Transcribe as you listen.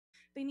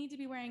they need to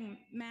be wearing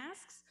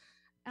masks,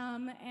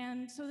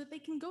 and so that they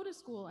can go to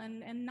school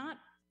and not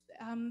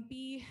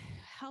be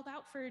held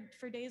out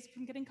for days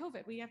from getting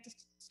COVID. We have to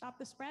stop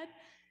the spread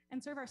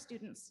and serve our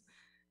students.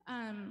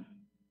 And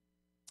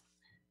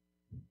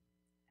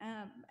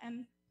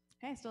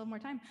hey, I still have more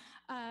time.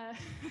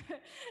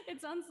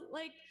 It sounds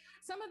like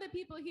some of the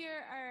people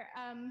here are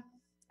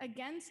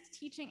against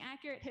teaching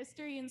accurate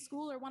history in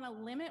school or want to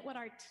limit what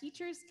our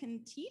teachers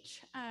can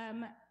teach.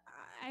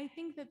 I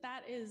think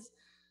that is...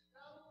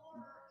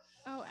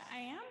 Oh, I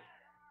am?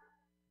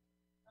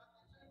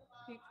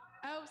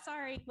 Oh,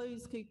 sorry.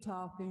 Please keep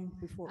talking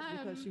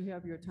because you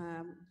have your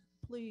time.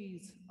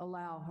 Please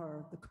allow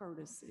her the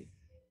courtesy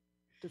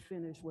to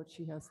finish what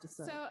she has to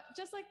say. So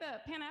just like the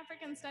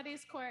Pan-African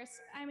Studies course,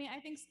 I mean, I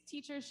think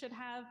teachers should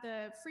have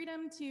the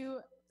freedom to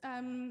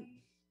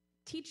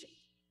teach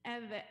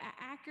the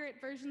accurate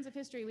versions of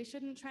history. We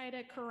shouldn't try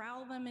to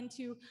corral them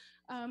into,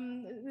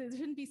 there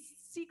shouldn't be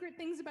secret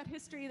things about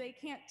history they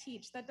can't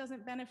teach. That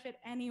doesn't benefit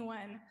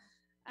anyone,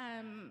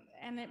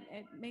 and it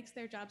makes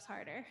their jobs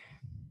harder.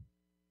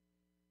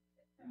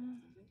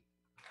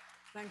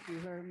 Thank you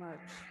very much.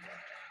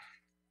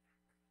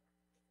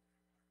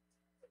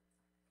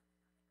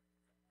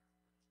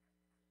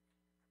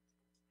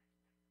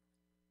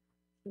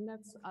 The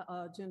next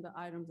agenda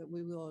item that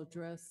we will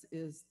address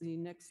is the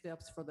next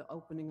steps for the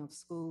opening of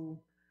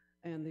school.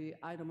 And the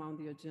item on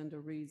the agenda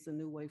reads the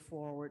new way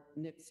forward,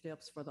 next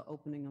steps for the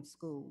opening of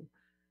school.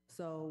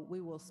 So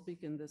we will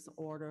speak in this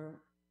order.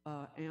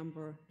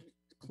 Amber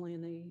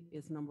Clenny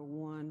is number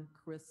 1,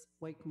 Chris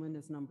Wakeman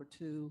is number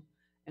 2,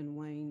 and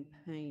Wayne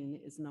Payne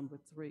is number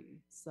 3.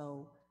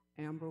 So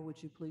Amber,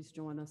 would you please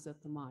join us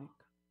at the mic?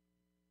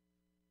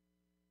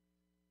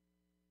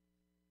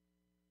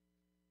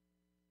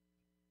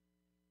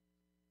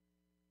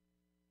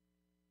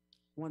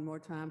 One more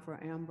time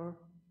for Amber.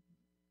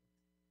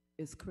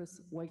 Is Chris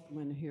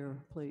Wakeman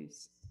here,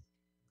 please?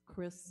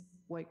 Chris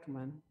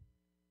Wakeman.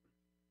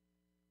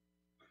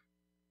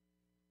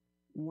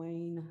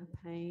 Wayne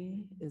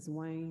Payne. Is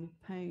Wayne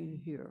Payne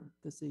here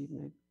this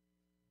evening?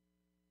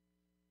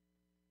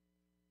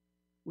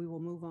 We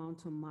will move on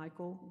to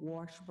Michael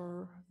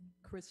Washburn,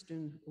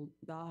 Christian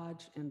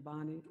Dodge, and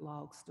Bonnie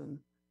Logston.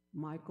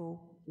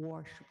 Michael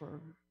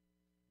Washburn.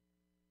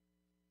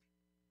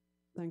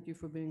 Thank you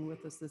for being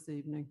with us this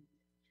evening.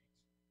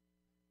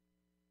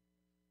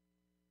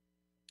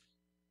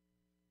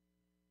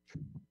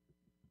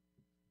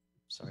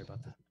 Sorry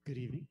about that. Good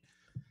evening.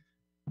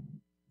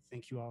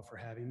 Thank you all for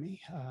having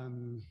me.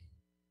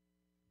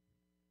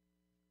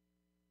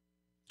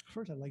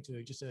 First, I'd like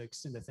to just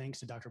extend a thanks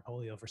to Dr.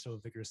 Polio for so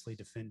vigorously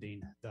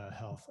defending the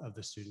health of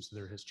the students that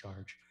are his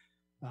charge.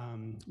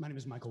 My name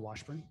is Michael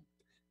Washburn,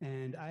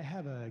 and I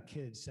have a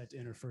kid set to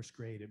enter first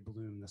grade at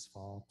Bloom this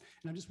fall.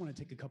 And I just want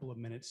to take a couple of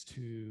minutes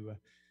to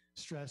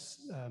stress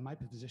my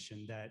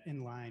position that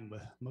in line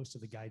with most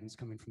of the guidance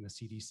coming from the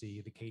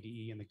CDC, the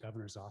KDE, and the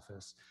governor's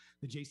office,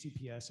 the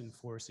JCPS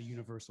enforce a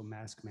universal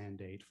mask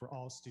mandate for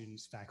all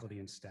students, faculty,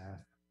 and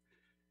staff.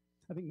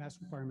 I think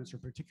mask requirements are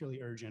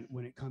particularly urgent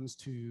when it comes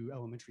to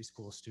elementary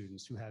school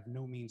students who have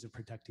no means of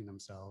protecting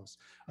themselves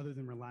other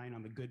than relying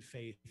on the good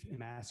faith and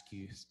mask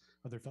use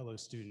of their fellow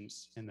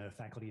students and the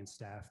faculty and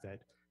staff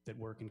that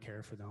work and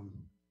care for them.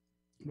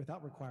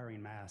 Without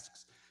requiring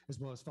masks, as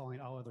well as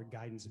following all other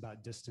guidance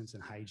about distance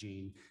and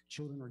hygiene,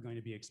 children are going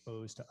to be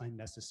exposed to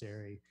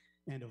unnecessary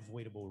and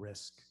avoidable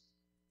risk.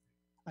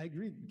 I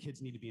agree that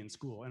kids need to be in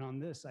school, and on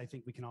this, I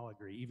think we can all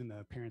agree, even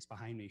the parents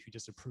behind me who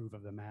disapprove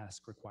of the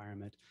mask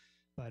requirement.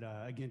 But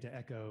again, to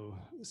echo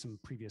some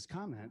previous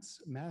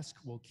comments,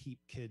 masks will keep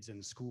kids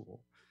in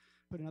school.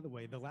 Put another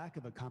way, the lack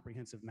of a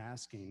comprehensive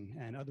masking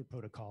and other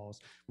protocols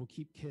will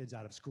keep kids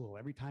out of school.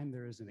 Every time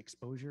there is an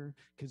exposure,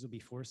 kids will be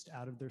forced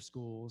out of their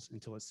schools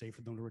until it's safe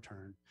for them to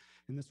return.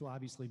 And this will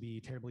obviously be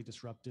terribly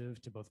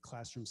disruptive to both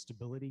classroom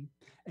stability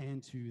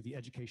and to the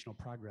educational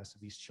progress of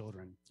these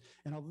children.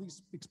 And although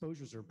these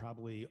exposures are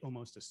probably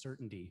almost a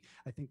certainty,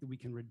 I think that we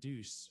can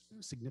reduce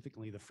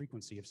significantly the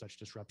frequency of such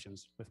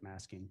disruptions with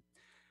masking.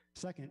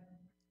 Second,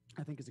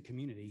 I think as a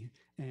community,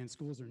 and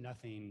schools are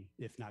nothing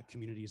if not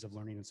communities of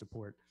learning and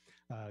support,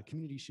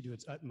 community should do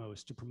its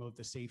utmost to promote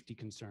the safety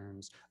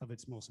concerns of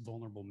its most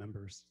vulnerable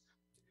members.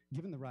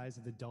 Given the rise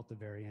of the Delta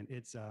variant,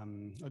 it's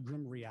a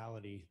grim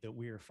reality that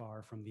we are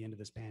far from the end of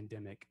this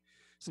pandemic.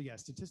 So yeah,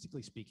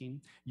 statistically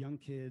speaking, young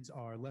kids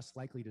are less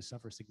likely to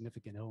suffer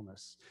significant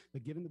illness.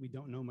 But given that we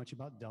don't know much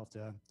about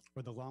Delta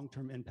or the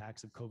long-term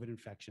impacts of COVID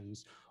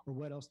infections or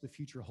what else the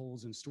future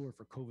holds in store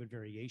for COVID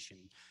variation,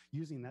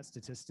 using that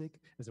statistic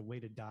as a way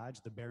to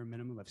dodge the bare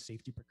minimum of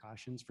safety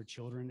precautions for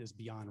children is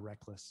beyond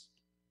reckless.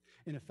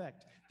 In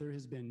effect, there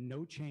has been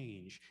no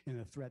change in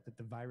the threat that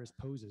the virus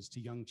poses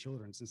to young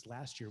children since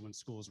last year when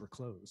schools were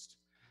closed.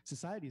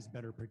 Society is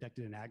better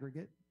protected in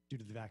aggregate due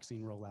to the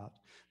vaccine rollout,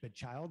 but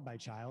child by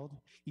child,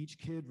 each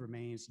kid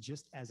remains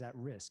just as at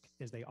risk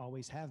as they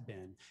always have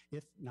been,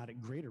 if not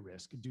at greater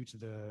risk due to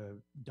the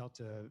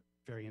Delta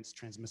variant's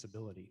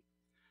transmissibility.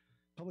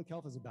 Public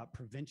health is about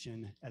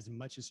prevention as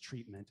much as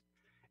treatment,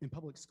 and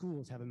public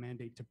schools have a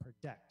mandate to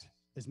protect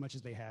as much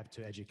as they have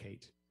to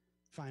educate.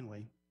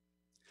 Finally,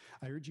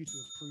 I urge you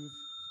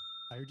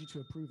to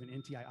approve an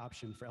NTI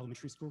option for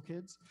elementary school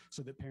kids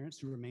so that parents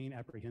who remain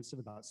apprehensive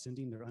about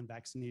sending their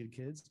unvaccinated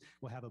kids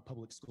will have a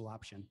public school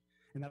option.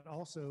 And that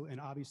also and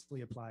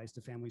obviously applies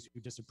to families who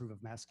disapprove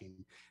of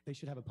masking. They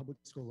should have a public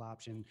school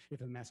option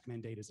if a mask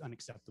mandate is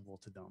unacceptable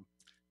to them.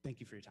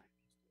 Thank you for your time.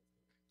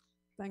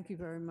 Thank you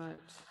very much.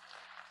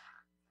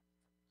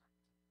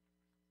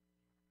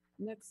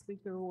 Next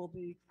speaker will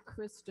be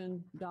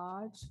Kristen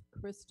Dodge.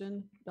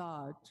 Kristen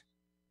Dodge.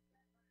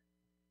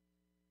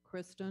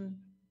 Kristen.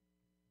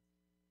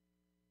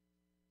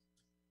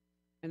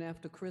 And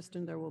after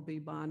Kristen, there will be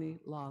Bonnie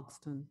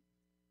Logston.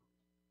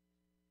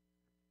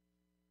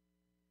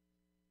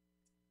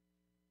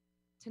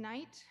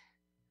 Tonight,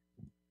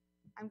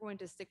 I'm going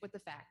to stick with the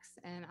facts,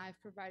 and I've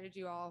provided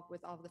you all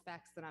with all of the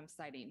facts that I'm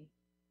citing.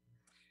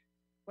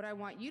 What I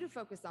want you to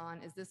focus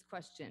on is this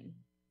question: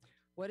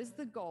 what is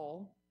the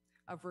goal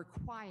of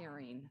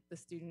requiring the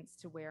students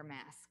to wear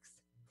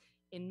masks?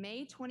 In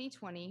May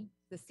 2020,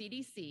 the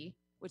CDC,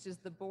 which is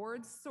the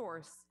board's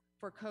source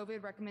for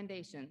COVID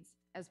recommendations,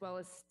 as well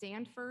as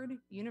Stanford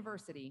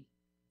University,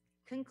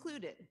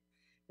 concluded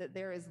that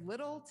there is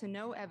little to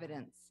no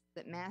evidence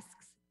that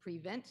masks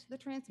prevent the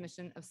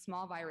transmission of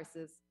small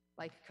viruses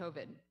like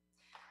COVID.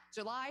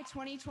 July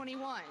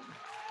 2021,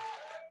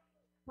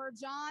 for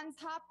Johns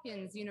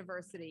Hopkins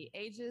University,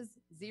 ages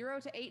 0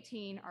 to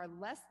 18 are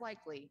less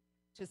likely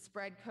to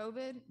spread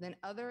COVID than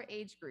other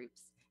age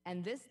groups,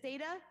 and this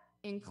data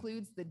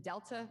includes the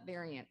Delta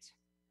variant.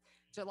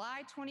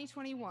 July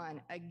 2021,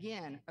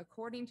 again,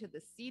 according to the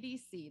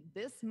CDC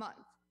this month,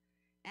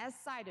 as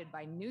cited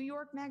by New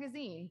York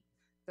Magazine,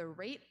 the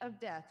rate of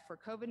death for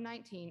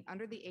COVID-19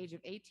 under the age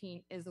of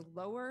 18 is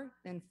lower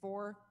than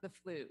for the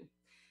flu.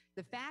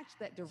 The fact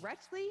that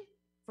directly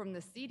from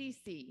the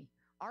CDC,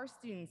 our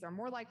students are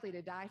more likely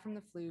to die from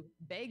the flu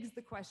begs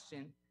the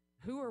question,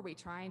 who are we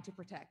trying to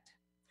protect?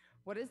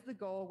 What is the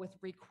goal with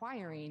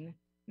requiring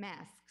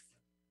masks?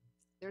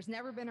 There's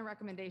never been a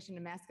recommendation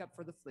to mask up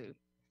for the flu.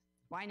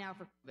 Why now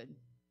for COVID?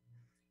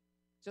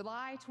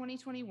 July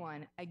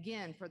 2021,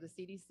 again for the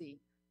CDC,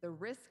 the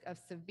risk of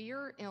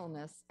severe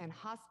illness and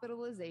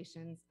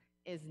hospitalizations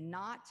is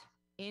not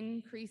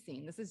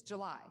increasing. This is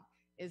July,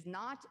 is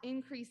not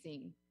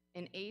increasing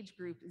in age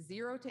group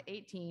 0 to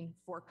 18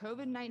 for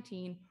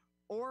COVID-19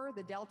 or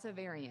the Delta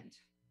variant.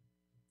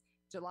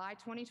 July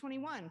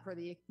 2021, for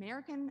the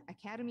American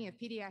Academy of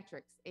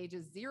Pediatrics,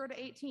 ages 0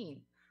 to 18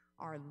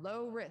 are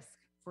low risk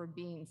for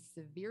being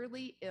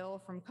severely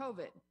ill from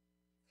COVID.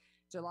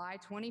 July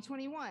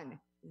 2021,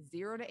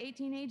 0 to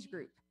 18 age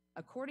group,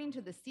 according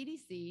to the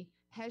CDC,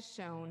 has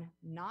shown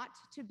not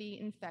to be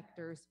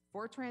infectors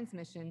for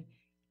transmission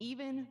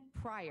even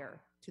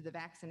prior to the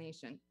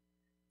vaccination.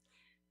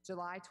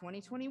 July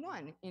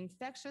 2021,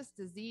 infectious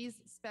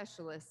disease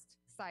specialists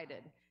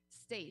cited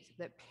state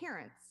that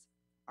parents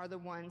are the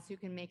ones who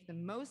can make the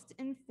most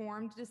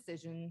informed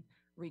decision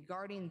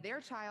regarding their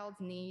child's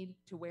need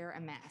to wear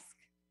a mask,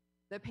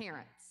 the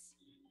parents.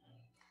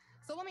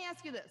 So let me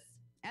ask you this,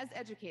 as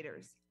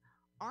educators,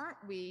 aren't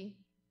we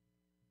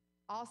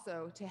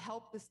also to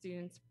help the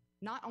students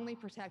not only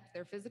protect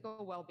their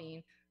physical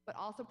well-being, but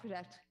also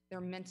protect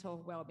their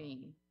mental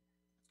well-being?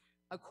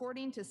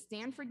 According to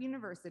Stanford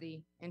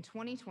University in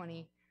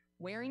 2020,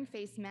 wearing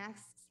face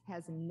masks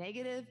has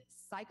negative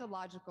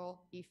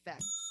psychological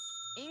effects,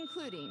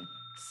 including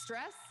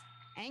stress,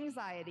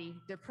 anxiety,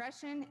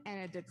 depression, and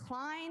a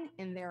decline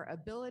in their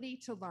ability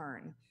to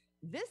learn.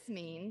 This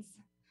means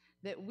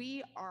that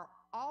we are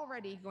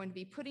already going to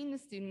be putting the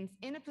students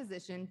in a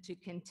position to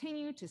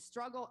continue to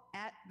struggle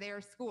at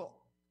their school.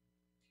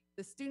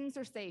 The students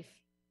are safe.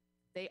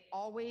 They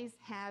always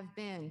have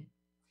been.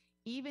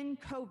 Even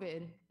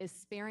COVID is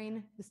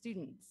sparing the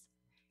students.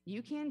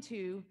 You can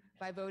too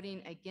by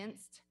voting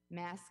against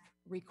mask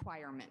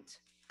requirement.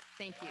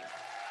 Thank you.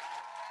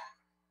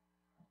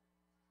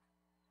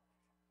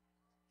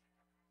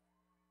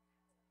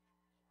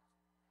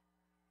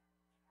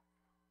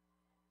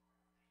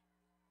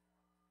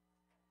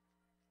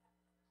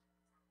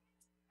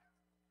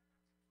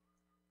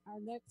 Our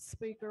next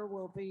speaker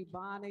will be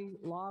Bonnie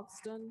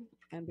Logston,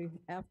 and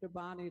after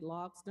Bonnie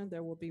Logston,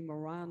 there will be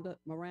Miranda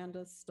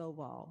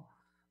Stovall.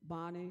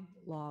 Bonnie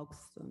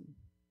Logston.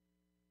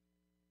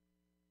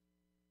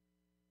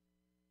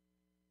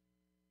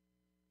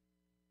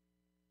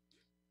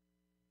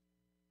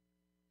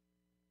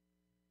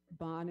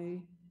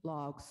 Bonnie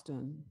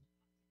Logston.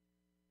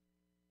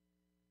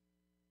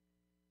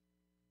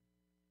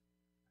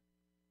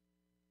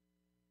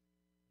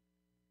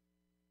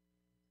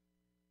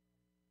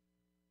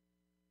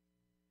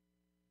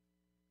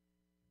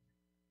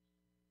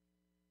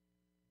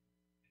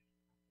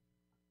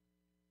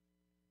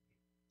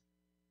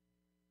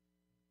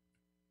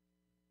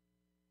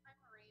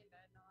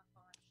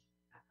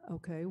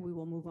 Okay, we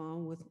will move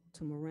on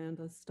to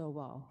Miranda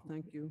Stovall.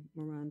 Thank you,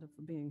 Miranda,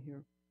 for being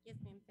here. Yes,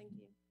 ma'am. Thank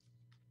you.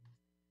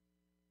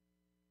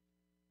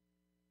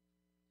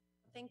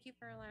 Thank you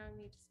for allowing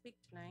me to speak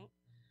tonight.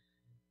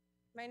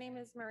 My name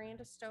is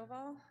Miranda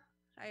Stovall.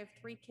 I have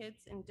 3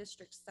 kids in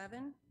District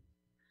 7.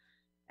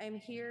 I am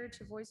here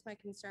to voice my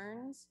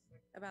concerns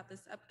about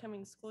this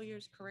upcoming school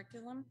year's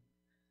curriculum.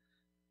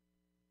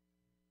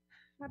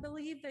 I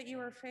believe that you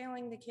are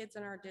failing the kids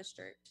in our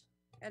district.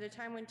 At a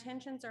time when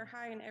tensions are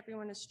high and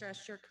everyone is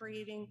stressed, you're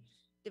creating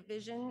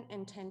division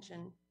and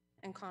tension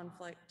and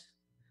conflict.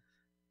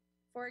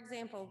 For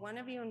example, one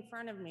of you in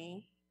front of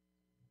me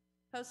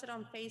posted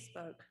on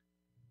Facebook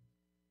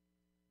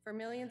for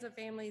millions of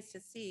families to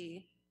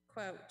see,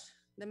 quote,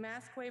 "The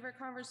mask waiver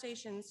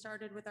conversation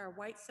started with our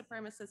white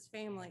supremacist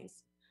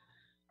families.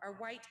 Our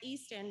white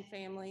East End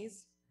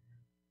families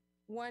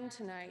won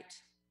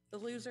tonight. The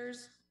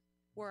losers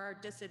were our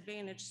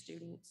disadvantaged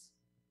students."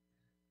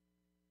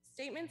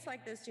 Statements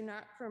like this do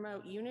not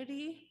promote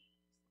unity,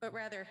 but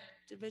rather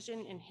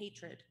division and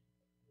hatred.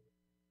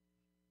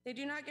 They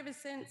do not give a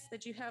sense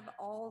that you have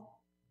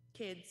all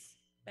kids'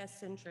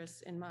 best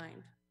interests in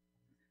mind.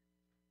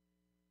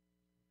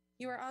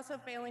 You are also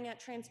failing at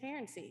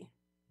transparency.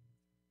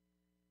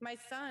 My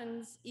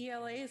son's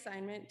ELA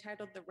assignment,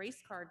 titled the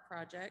Race Card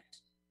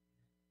Project,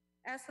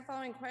 asks the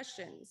following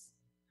questions.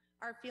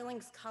 Are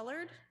feelings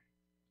colored?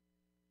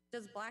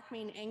 Does black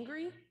mean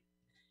angry?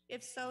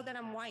 If so, then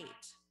I'm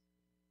white.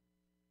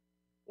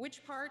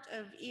 Which part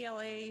of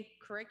ELA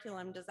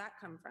curriculum does that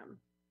come from?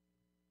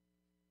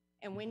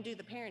 And when do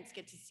the parents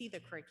get to see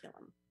the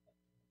curriculum?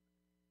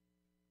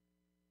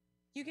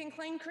 You can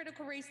claim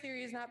critical race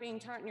theory is not being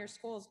taught in your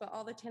schools, but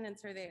all the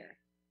tenets are there.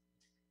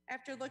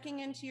 After looking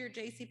into your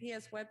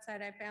JCPS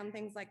website, I found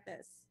things like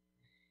this.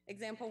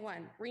 Example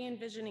 1,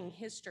 re-envisioning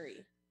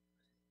history.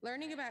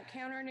 Learning about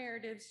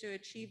counter-narratives to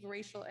achieve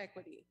racial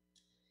equity.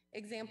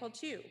 Example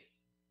 2,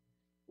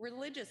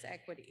 religious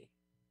equity.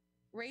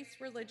 Race,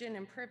 religion,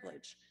 and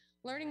privilege.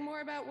 Learning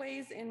more about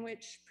ways in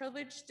which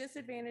privilege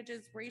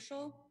disadvantages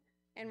racial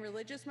and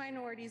religious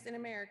minorities in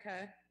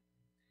America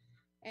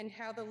and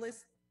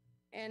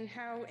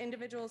how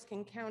individuals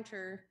can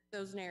counter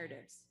those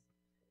narratives.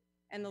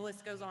 And the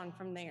list goes on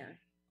from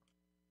there.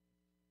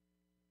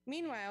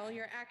 Meanwhile,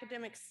 your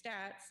academic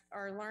stats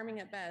are alarming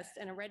at best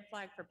and a red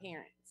flag for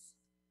parents.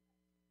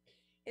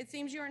 It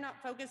seems you are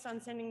not focused on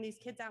sending these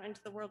kids out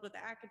into the world with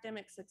the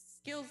academic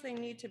skills they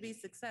need to be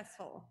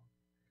successful,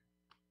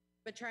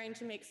 but trying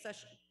to make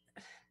such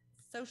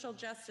social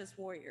justice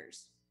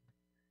warriors.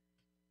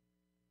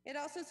 It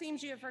also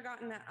seems you have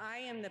forgotten that I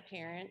am the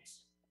parent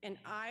and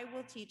I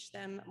will teach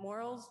them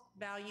morals,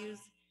 values,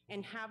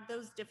 and have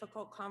those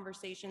difficult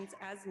conversations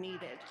as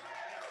needed.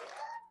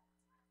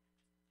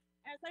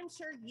 As I'm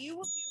sure you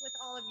will do with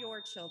all of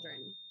your children.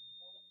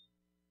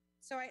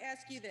 So I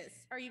ask you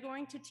this, are you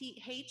going to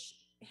teach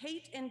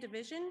hate and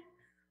division?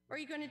 Or are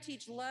you going to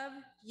teach love,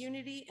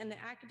 unity, and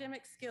the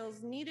academic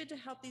skills needed to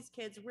help these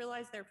kids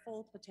realize their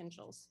full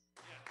potentials?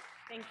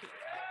 Thank you.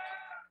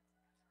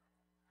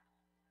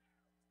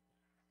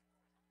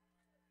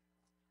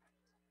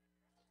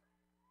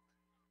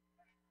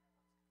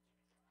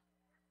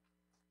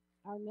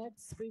 Our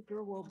next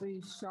speaker will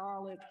be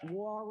Charlotte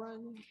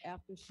Warren.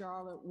 After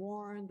Charlotte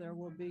Warren, there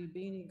will be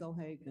Beanie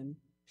Gohagan.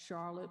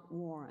 Charlotte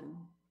Warren.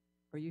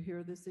 Are you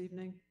here this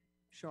evening?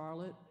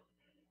 Charlotte?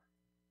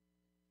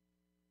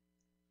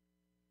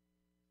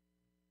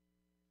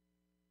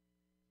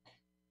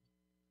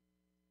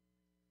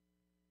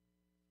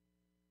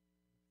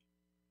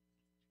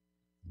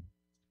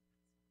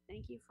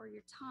 Thank you for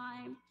your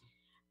time.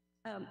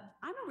 I'm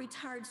a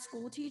retired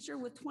school teacher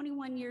with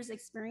 21 years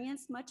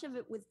experience, much of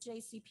it with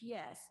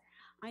JCPS.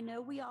 I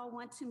know we all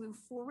want to move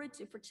forward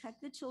to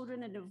protect the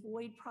children and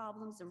avoid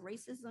problems of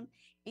racism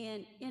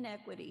and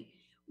inequity.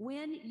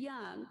 When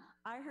young,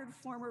 I heard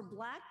former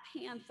Black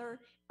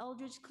Panther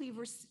Eldridge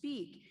Cleaver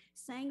speak,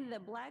 saying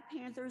that Black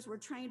Panthers were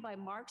trained by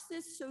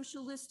Marxists,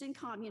 socialists, and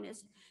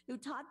communists who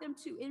taught them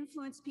to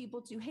influence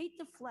people to hate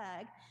the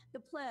flag, the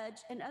pledge,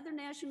 and other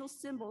national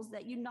symbols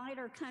that unite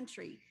our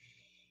country.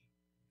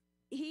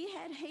 He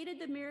had hated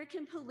the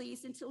American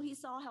police until he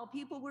saw how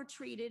people were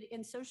treated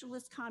in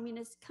socialist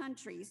communist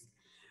countries.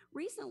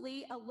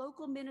 Recently, a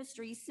local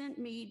ministry sent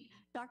me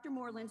Dr.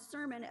 Moreland's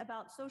sermon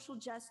about social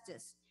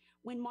justice.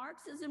 When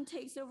Marxism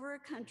takes over a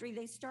country,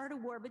 they start a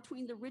war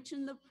between the rich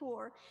and the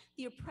poor,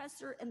 the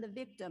oppressor and the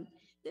victim.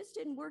 This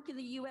didn't work in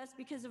the US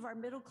because of our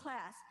middle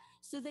class.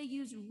 So they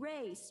use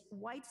race,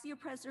 whites the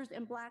oppressors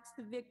and blacks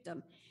the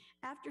victim.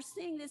 After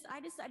seeing this,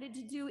 I decided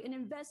to do an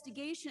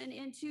investigation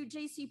into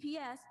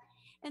JCPS,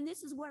 and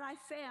this is what I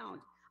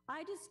found.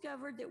 I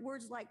discovered that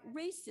words like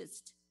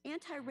racist,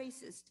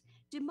 anti-racist,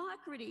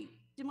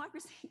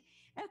 democracy,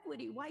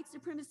 equity, white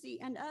supremacy,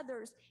 and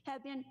others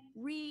have been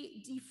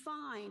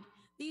redefined.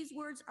 These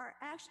words are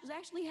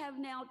actually have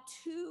now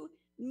 2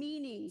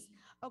 meanings.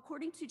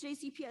 According to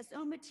JCPS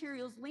own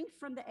materials linked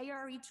from the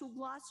ARE tool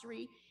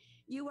glossary,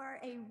 you are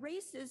a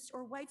racist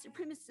or white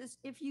supremacist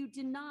if you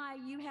deny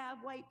you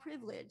have white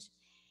privilege.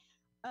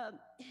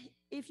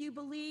 If you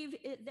believe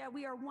that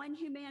we are one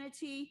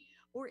humanity,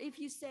 or if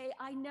you say,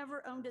 I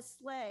never owned a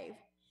slave.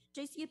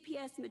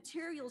 JCPS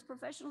materials,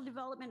 professional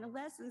development, and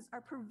lessons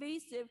are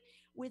pervasive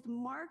with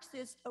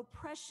Marxist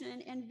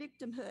oppression and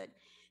victimhood.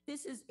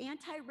 This is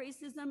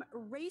anti-racism,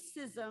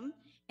 racism,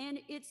 and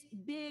it's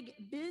big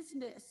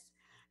business.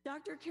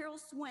 Dr. Carol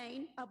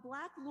Swain, a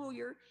Black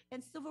lawyer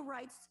and civil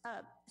rights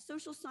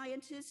social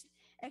scientist,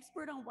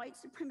 expert on white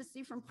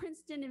supremacy from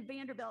Princeton and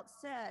Vanderbilt,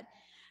 said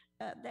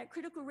that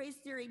critical race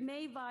theory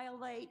may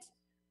violate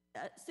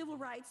civil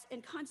rights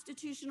and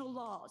constitutional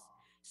laws.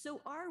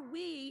 So are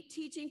we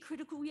teaching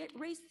critical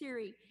race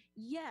theory?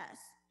 Yes.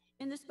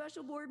 In the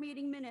special board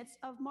meeting minutes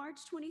of March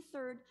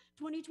 23rd,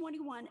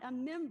 2021, a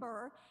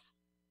member,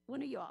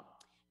 one of y'all,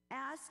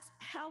 asks,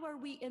 how are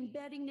we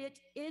embedding it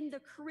in the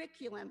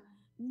curriculum?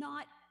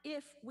 Not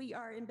if we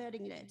are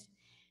embedding it.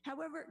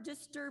 However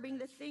disturbing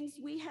the things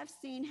we have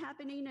seen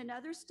happening in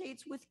other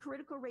states with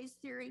critical race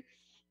theory,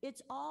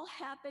 it's all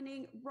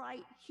happening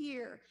right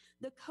here.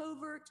 The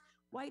covert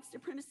white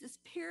supremacist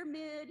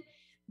pyramid,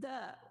 the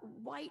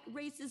white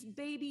racist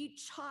baby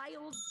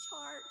child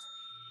chart,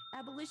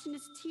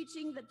 abolitionist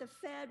teaching that the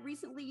Fed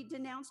recently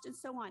denounced, and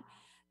so on.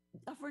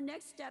 For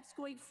next steps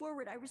going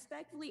forward, I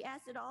respectfully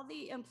ask that all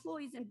the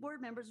employees and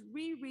board members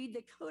reread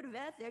the Code of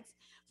Ethics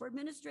for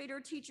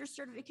Administrator Teacher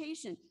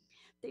Certification.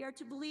 They are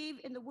to believe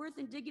in the worth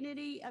and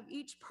dignity of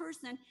each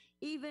person,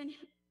 even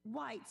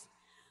whites.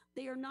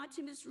 They are not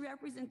to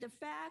misrepresent the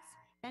facts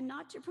and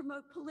not to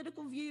promote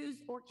political views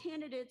or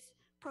candidates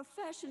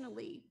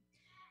professionally.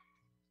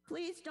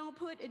 Please don't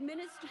put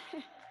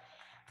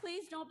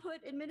please don't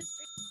put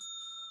administration.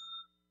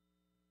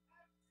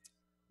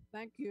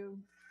 Thank you.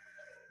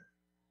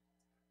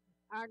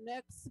 Our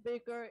next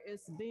speaker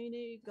is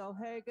Beanie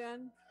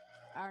Gohagan.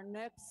 Our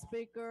next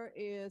speaker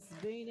is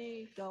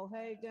Beanie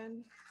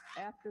Gohagan.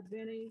 After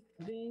Beanie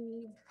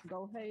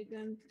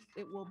Gohagan,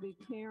 it will be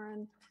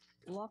Karen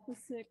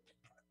Lukasic,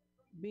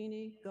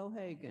 Beanie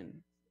Gohagan.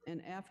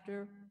 And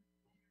after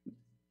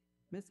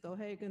Ms.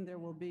 Gohagan, there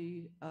will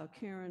be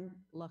Karen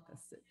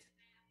Lukasic.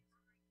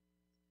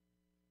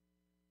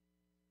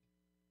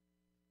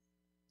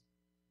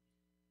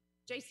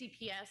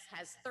 JCPS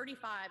has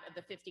 35 of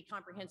the 50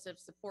 comprehensive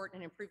support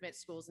and improvement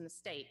schools in the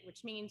state,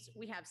 which means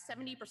we have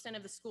 70%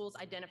 of the schools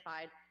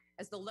identified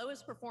as the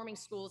lowest performing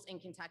schools in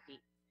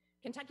Kentucky.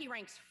 Kentucky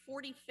ranks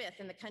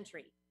 45th in the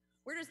country.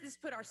 Where does this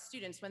put our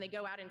students when they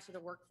go out into the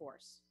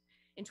workforce?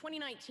 In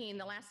 2019,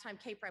 the last time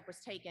K-Prep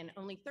was taken,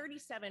 only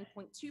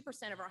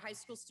 37.2% of our high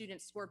school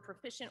students scored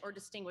proficient or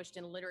distinguished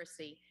in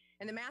literacy,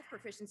 and the math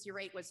proficiency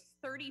rate was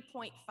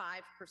 30.5%.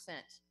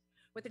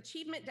 With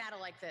achievement data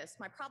like this,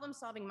 my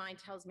problem-solving mind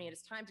tells me it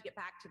is time to get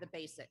back to the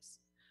basics.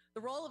 The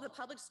role of the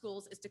public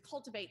schools is to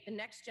cultivate the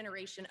next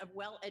generation of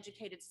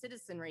well-educated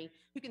citizenry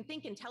who can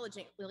think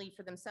intelligently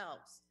for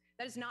themselves.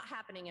 That is not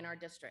happening in our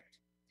district.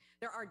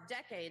 There are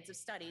decades of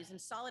studies and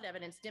solid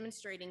evidence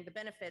demonstrating the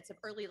benefits of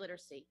early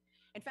literacy.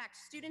 In fact,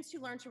 students who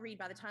learn to read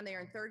by the time they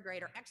are in third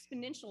grade are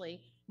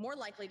exponentially more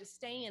likely to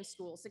stay in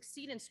school,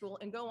 succeed in school,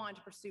 and go on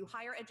to pursue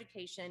higher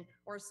education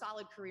or a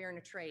solid career in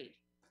a trade.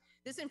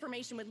 This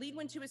information would lead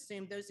one to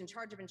assume those in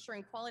charge of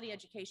ensuring quality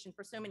education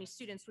for so many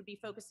students would be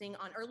focusing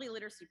on early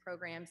literacy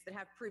programs that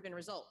have proven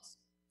results.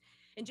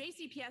 In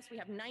JCPS, we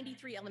have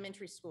 93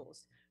 elementary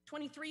schools.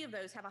 23 of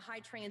those have a high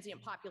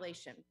transient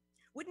population.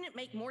 Wouldn't it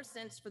make more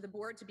sense for the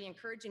board to be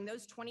encouraging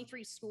those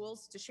 23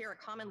 schools to share a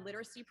common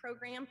literacy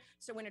program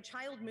so when a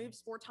child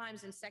moves 4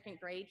 times in second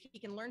grade, he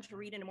can learn to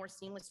read in a more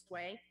seamless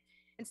way?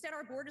 Instead,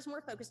 our board is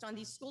more focused on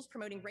these schools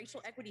promoting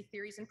racial equity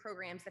theories and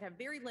programs that have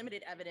very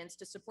limited evidence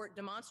to support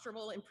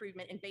demonstrable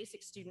improvement in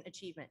basic student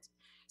achievement.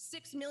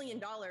 $6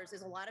 million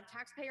is a lot of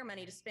taxpayer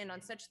money to spend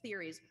on such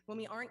theories when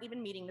we aren't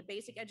even meeting the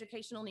basic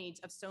educational needs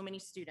of so many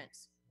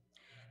students.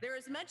 There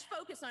is much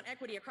focus on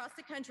equity across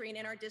the country and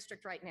in our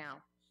district right now.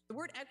 The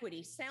word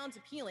equity sounds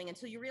appealing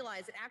until you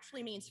realize it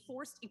actually means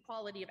forced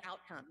equality of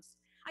outcomes.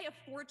 I have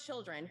 4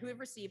 children who have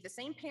received the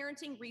same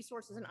parenting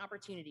resources and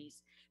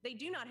opportunities. They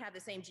do not have the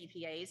same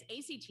GPAs,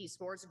 ACT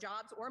scores,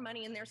 jobs, or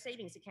money in their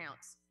savings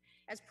accounts.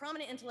 As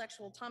prominent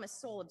intellectual Thomas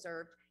Sowell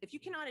observed, if you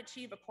cannot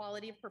achieve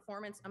equality of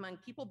performance among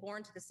people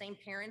born to the same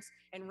parents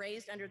and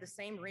raised under the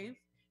same roof,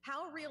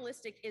 how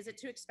realistic is it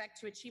to expect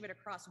to achieve it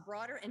across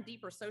broader and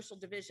deeper social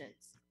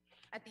divisions?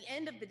 At the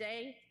end of the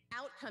day,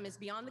 outcome is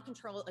beyond the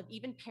control of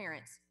even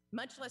parents,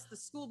 much less the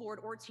school board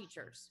or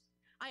teachers.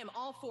 I am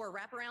all for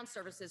wraparound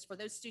services for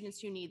those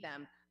students who need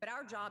them, but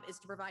our job is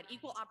to provide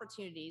equal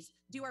opportunities,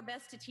 do our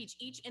best to teach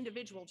each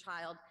individual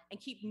child, and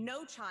keep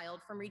no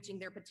child from reaching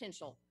their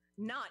potential,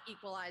 not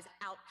equalize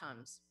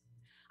outcomes.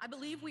 I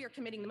believe we are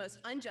committing the most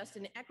unjust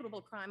and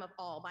inequitable crime of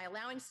all by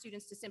allowing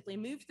students to simply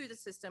move through the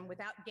system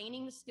without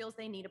gaining the skills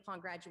they need upon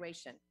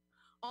graduation.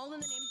 All in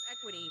the name of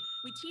equity,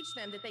 we teach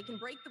them that they can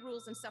break the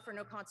rules and suffer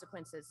no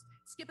consequences,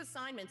 skip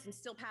assignments and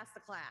still pass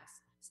the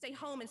class, stay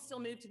home and still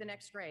move to the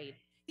next grade.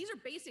 These are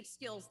basic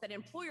skills that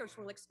employers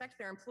will expect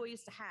their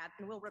employees to have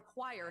and will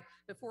require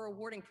before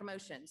awarding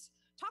promotions.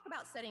 Talk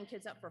about setting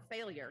kids up for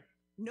failure.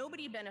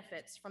 Nobody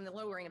benefits from the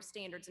lowering of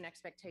standards and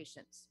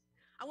expectations.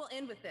 I will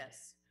end with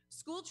this.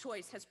 School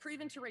choice has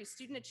proven to raise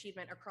student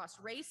achievement across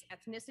race,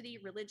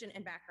 ethnicity, religion,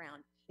 and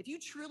background. If you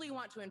truly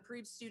want to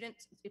improve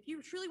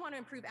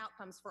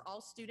outcomes for all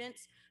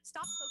students,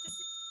 stop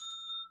focusing.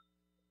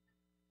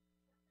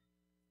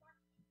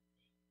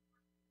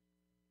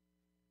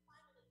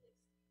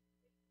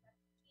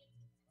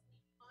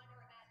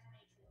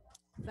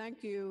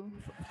 Thank you.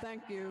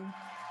 Thank you.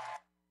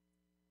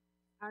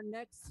 Our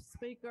next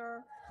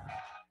speaker,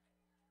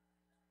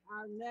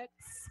 our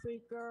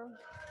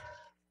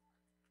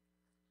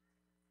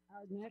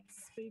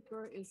next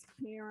speaker is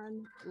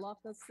Karen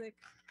Lukasic.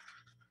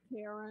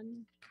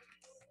 Karen,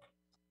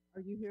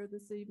 are you here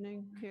this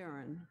evening?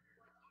 Karen.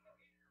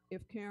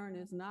 If Karen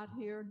is not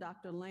here,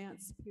 Dr.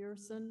 Lance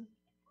Pearson.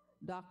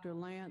 Dr.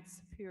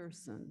 Lance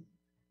Pearson.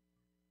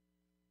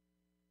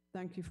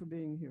 Thank you for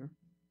being here.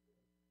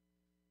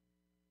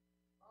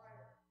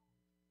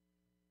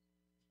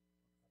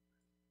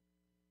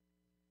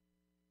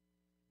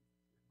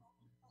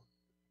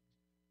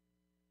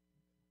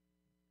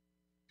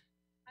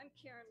 I'm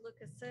Karen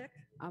Lukasic.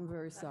 I'm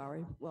very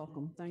sorry.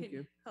 Welcome. Thank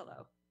you.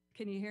 Hello.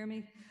 Can you hear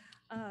me?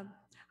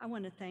 I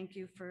want to thank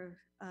you for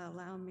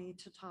allowing me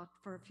to talk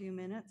for a few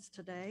minutes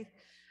today.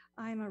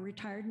 I'm a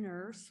retired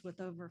nurse with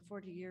over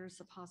 40 years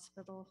of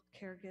hospital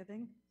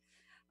caregiving.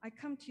 I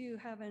come to you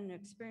having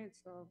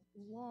experienced a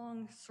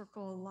long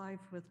circle of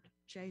life with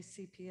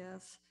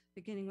JCPS,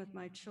 beginning with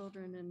my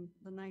children in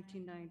the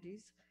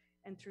 1990s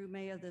and through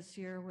May of this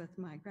year with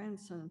my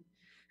grandson,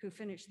 who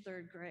finished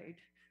third grade,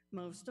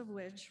 most of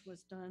which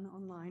was done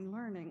online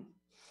learning.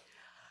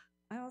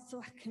 I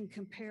also can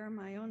compare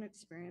my own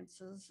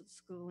experiences of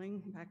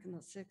schooling back in the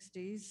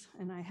 60s,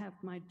 and I have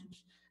my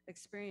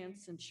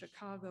experience in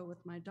Chicago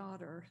with my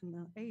daughter in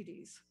the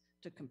 80s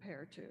to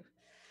compare to.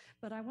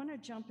 But I want to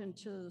jump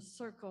into the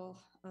circle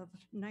of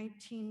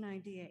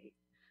 1998,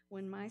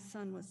 when my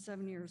son was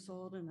 7 years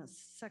old and a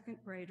second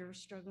grader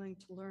struggling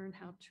to learn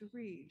how to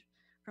read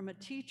from a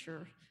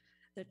teacher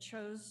that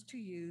chose to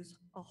use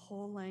a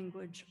whole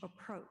language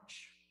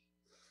approach.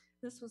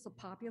 This was a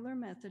popular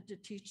method to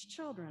teach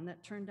children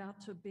that turned out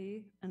to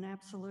be an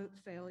absolute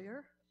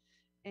failure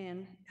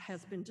and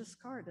has been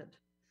discarded.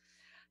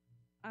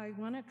 I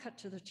want to cut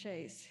to the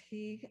chase.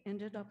 He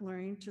ended up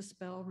learning to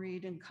spell,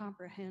 read, and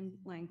comprehend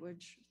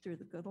language through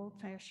the good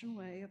old-fashioned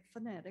way of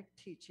phonetic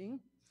teaching,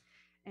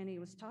 and he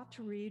was taught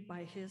to read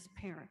by his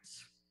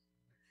parents.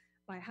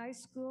 By high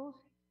school,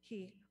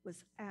 he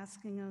was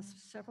asking us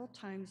several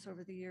times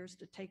over the years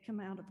to take him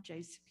out of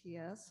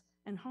JCPS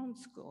and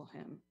homeschool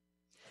him.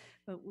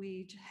 But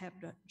we had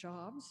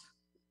jobs.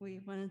 We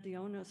wanted the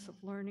onus of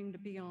learning to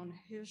be on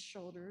his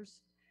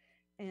shoulders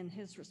and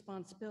his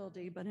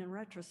responsibility, but in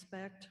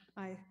retrospect,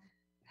 I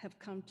have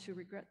come to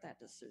regret that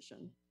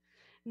decision.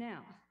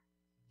 Now,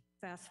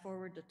 fast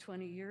forward to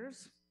 20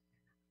 years,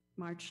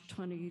 March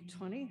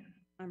 2020,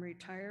 I'm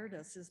retired,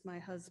 as is my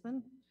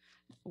husband.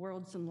 The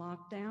world's in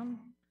lockdown,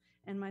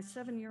 and my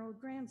 7-year-old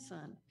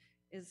grandson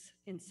is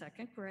in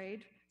second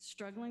grade,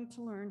 struggling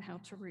to learn how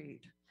to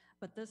read,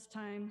 but this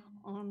time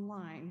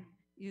online,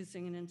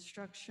 using an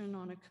instruction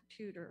on a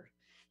computer,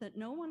 that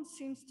no one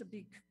seems to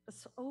be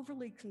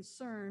overly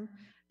concerned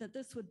that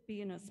this would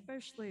be an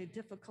especially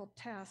difficult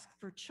task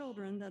for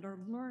children that are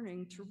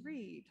learning to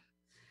read.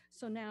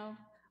 So now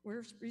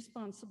we're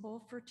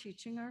responsible for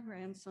teaching our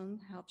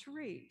grandson how to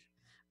read,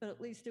 but at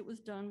least it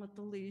was done with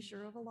the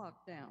leisure of a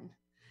lockdown.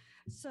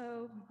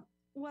 So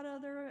what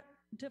other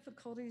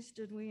difficulties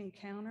did we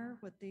encounter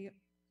with the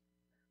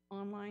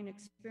online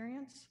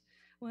experience?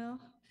 Well,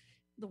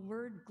 the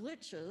word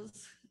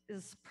glitches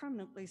is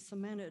permanently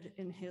cemented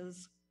in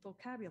his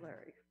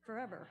vocabulary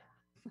forever.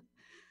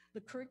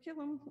 The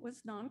curriculum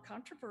was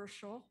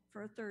non-controversial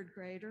for a third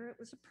grader. It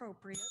was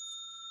appropriate.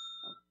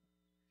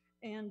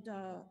 And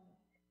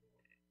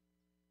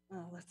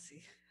let's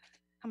see,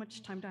 how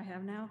much time do I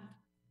have now?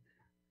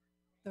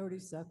 30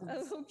 seconds.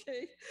 Oh,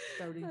 okay.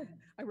 30.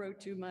 I wrote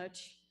too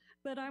much,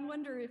 but I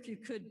wonder if you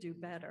could do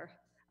better.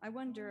 I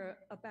wonder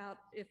about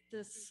if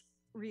this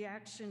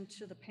reaction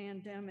to the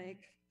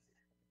pandemic,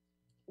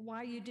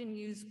 why you didn't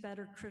use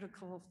better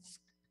critical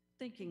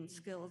thinking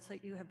skills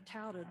that you have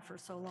touted for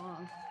so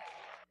long.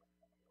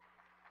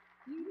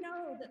 You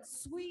know that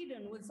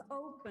Sweden was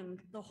open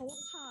the whole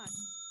time.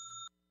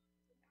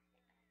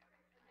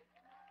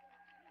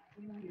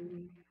 Thank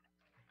you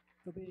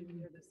for being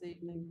here this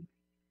evening.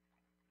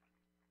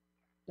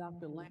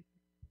 Dr. Lance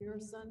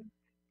Pearson.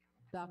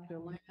 Dr.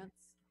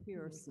 Lance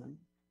Pearson.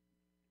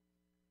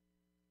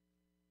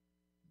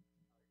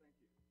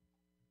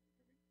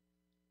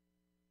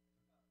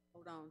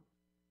 Hold on.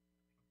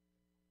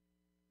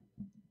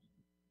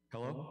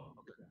 Hello?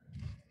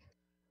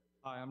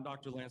 Hi, I'm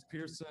Dr. Lance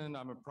Pearson.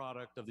 I'm a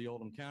product of the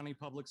Oldham County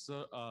Public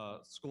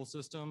School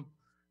System.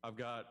 I've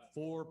got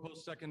 4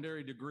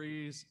 post-secondary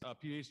degrees, a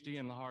PhD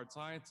in the hard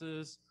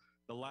sciences.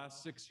 The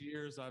last 6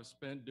 years I've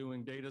spent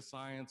doing data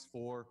science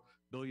for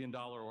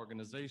billion-dollar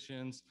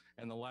organizations,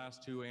 and the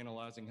last 2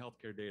 analyzing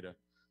healthcare data.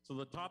 So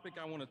the topic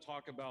I want to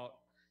talk about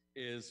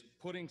is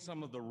putting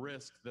some of the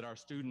risk that our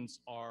students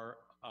are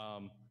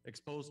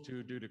exposed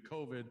to due to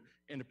COVID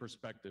into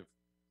perspective.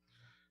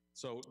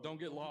 So don't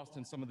get lost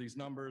in some of these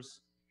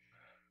numbers.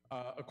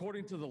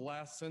 According to the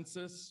last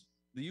census,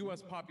 the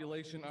US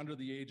population under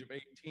the age of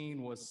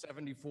 18 was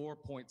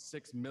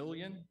 74.6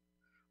 million.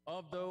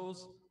 Of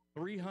those,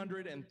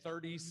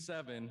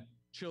 337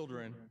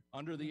 children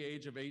under the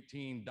age of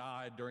 18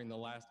 died during the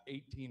last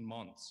 18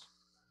 months.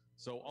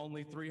 So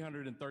only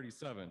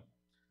 337.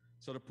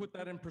 So to put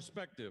that in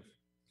perspective,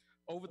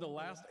 over the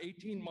last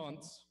 18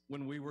 months,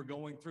 when we were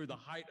going through the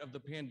height of the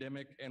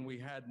pandemic and we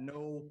had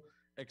no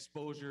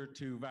exposure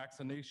to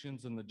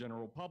vaccinations in the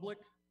general public,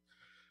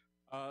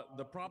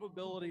 the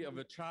probability of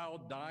a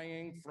child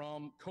dying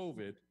from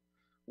COVID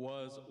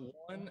was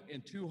 1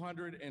 in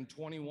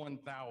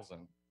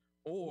 221,000.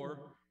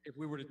 Or if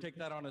we were to take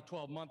that on a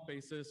 12-month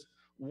basis,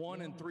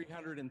 1 in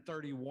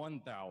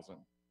 331,000.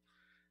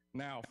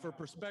 Now, for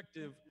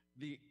perspective,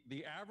 the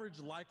average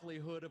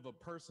likelihood of a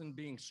person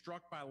being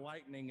struck by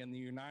lightning in the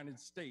United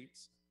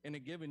States in a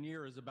given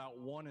year is about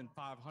 1 in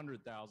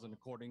 500,000,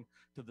 according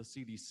to the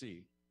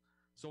CDC.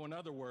 So in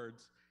other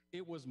words,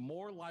 it was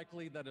more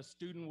likely that a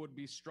student would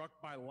be struck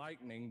by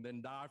lightning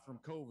than die from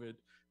COVID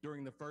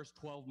during the first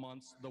 12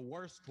 months, the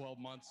worst 12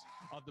 months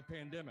of the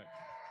pandemic.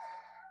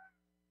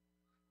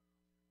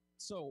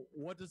 So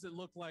what does it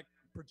look like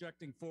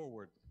projecting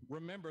forward?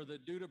 Remember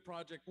that due to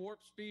Project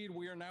Warp Speed,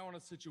 we are now in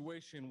a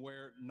situation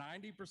where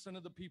 90%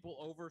 of the people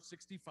over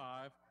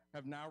 65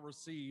 have now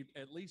received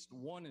at least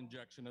one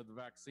injection of the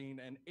vaccine,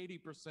 and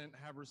 80%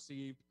 have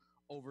received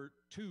over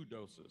 2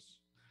 doses.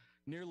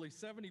 Nearly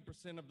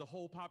 70% of the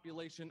whole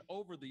population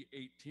over the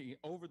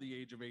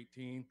age of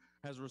 18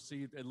 has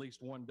received at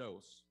least 1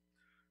 dose.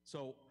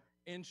 So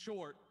in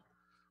short,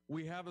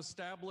 we have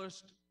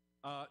established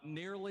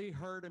nearly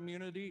herd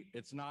immunity.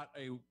 It's not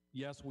a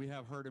yes, we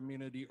have herd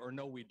immunity or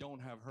no, we don't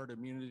have herd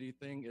immunity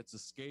thing. It's a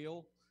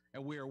scale,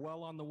 and we are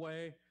well on the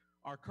way.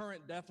 Our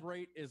current death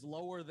rate is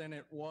lower than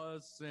it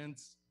was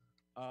since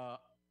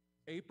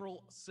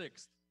April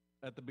 6th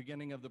at the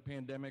beginning of the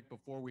pandemic,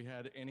 before we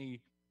had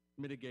any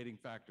mitigating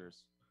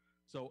factors.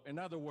 So in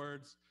other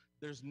words,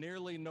 there's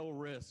nearly no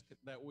risk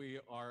that we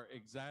are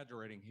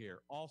exaggerating here.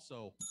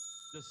 Also,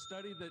 the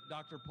study that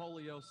Dr.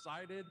 Polio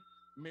cited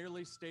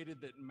merely stated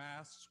that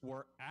masks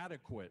were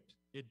adequate.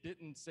 It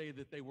didn't say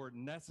that they were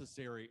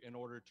necessary in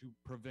order to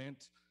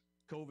prevent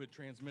COVID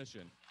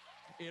transmission.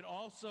 It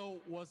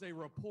also was a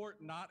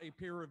report, not a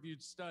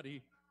peer-reviewed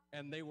study,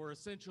 and they were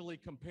essentially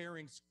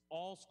comparing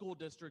all school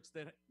districts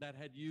that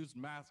had used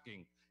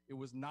masking. It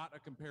was not a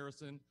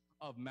comparison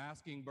of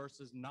masking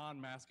versus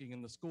non-masking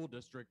in the school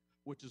district,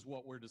 which is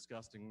what we're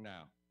discussing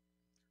now.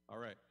 All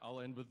right, I'll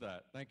end with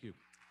that. Thank you.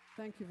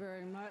 Thank you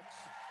very much.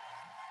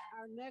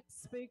 Our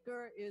next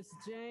speaker is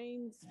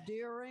James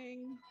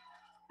Deering.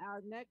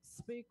 Our next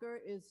speaker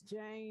is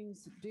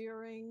James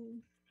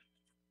Deering.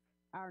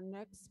 Our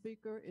next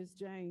speaker is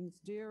James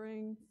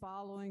Deering.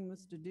 Following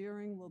Mr.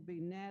 Deering will be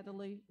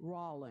Natalie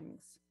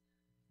Rawlings.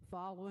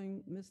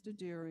 Following Mr.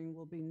 Deering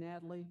will be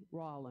Natalie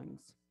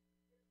Rawlings.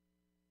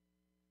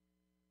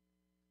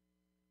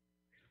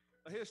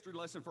 A history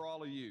lesson for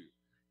all of you.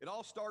 It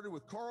all started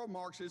with Karl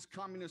Marx's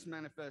Communist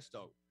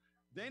Manifesto.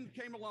 Then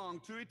came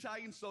along 2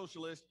 Italian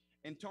socialists,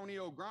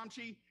 Antonio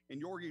Gramsci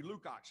and Georgi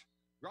Lukács.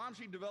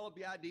 Gramsci developed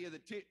the idea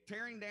that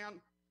tearing down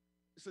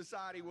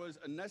society was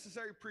a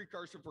necessary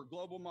precursor for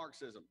global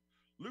Marxism.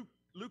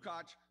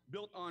 Lukács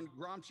built on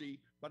Gramsci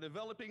by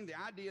developing the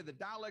idea that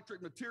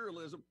dialectic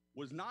materialism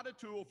was not a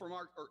tool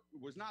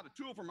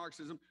for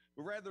Marxism,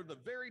 but rather the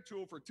very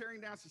tool for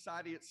tearing down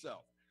society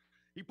itself.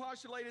 He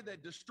postulated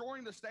that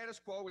destroying the status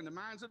quo in the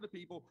minds of the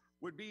people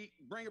would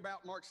bring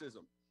about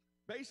Marxism.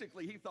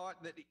 Basically, he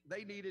thought that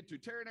they needed to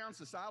tear down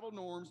societal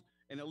norms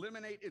and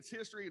eliminate its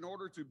history in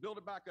order to build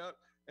it back up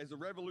as the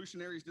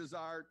revolutionaries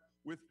desired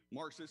with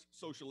Marxist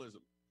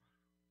socialism.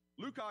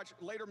 Lukács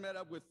later met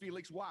up with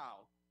Felix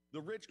Weil, the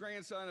rich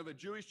grandson of a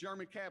Jewish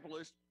German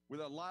capitalist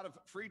with a lot of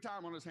free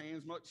time on his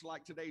hands, much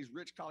like today's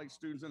rich college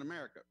students in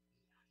America.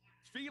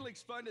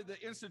 Felix funded the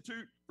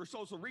Institute for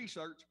Social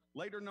Research,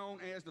 later known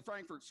as the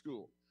Frankfurt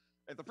School.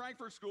 At the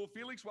Frankfurt School,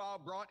 Felix Weil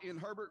brought in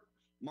Herbert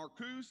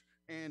Marcuse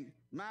and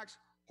Max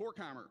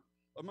Horkheimer,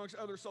 amongst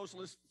other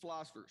socialist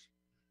philosophers.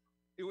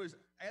 It was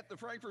at the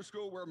Frankfurt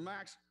School where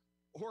Max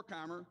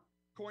Horkheimer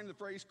coined the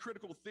phrase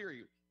critical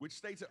theory, which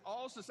states that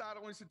all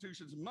societal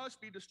institutions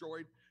must be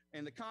destroyed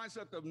and the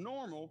concept of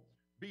normal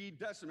be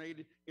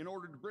decimated in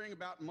order to bring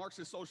about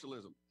Marxist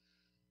socialism.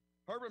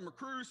 Herbert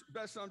Marcuse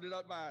best summed it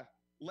up by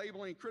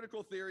labeling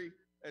critical theory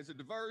as a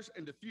diverse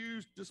and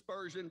diffused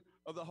dispersion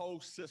of the whole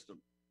system.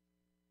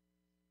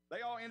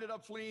 They all ended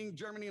up fleeing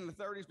Germany in the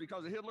 30s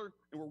because of Hitler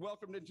and were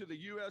welcomed into the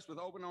US with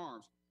open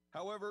arms.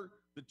 However,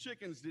 the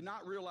chickens did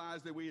not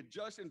realize that we had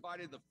just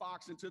invited the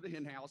fox into the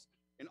henhouse,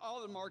 and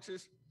all the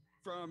Marxists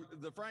from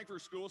the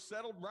Frankfurt School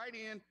settled right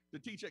in to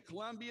teach at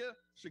Columbia,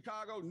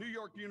 Chicago, New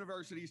York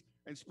universities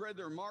and spread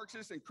their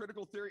Marxist and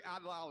critical theory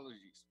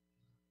ideologies.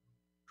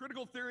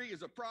 Critical theory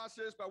is a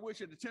process by which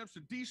it attempts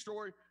to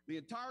destroy the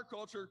entire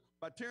culture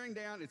by tearing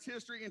down its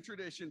history and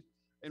tradition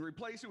and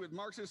replace it with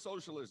Marxist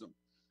socialism.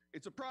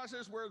 It's a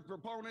process where the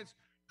proponents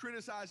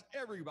criticize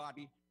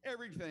everybody,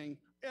 everything,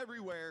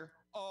 everywhere,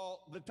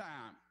 all the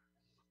time.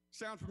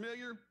 Sound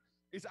familiar?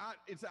 It's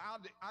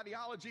an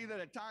ideology that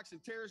attacks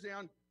and tears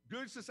down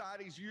good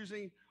societies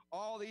using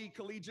all the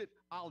collegiate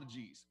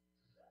ologies.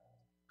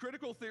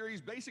 Critical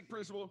theory's basic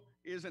principle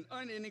is an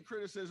unending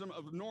criticism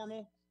of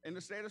normal and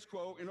the status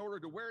quo in order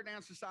to wear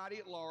down society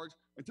at large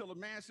until the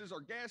masses are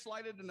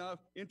gaslighted enough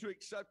into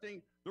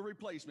accepting the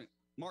replacement,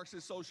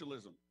 Marxist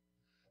socialism.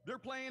 Their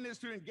plan is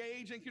to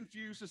engage and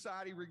confuse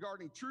society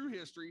regarding true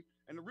history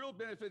and the real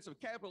benefits of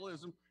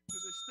capitalism to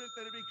the extent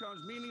that it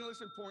becomes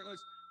meaningless and pointless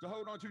to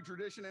hold on to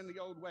tradition and the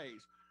old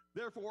ways.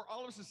 Therefore,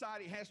 all of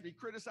society has to be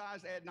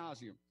criticized ad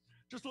nauseum.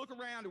 Just look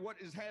around at what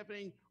is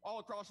happening all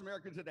across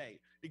America today.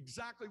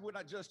 Exactly what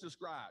I just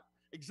described.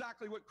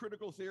 Exactly what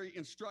critical theory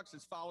instructs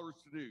its followers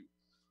to do.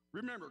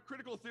 Remember,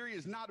 critical theory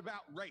is not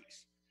about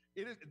race.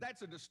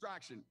 That's a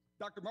distraction.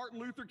 Dr. Martin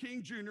Luther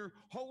King Jr.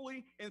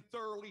 wholly and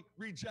thoroughly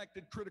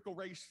rejected critical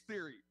race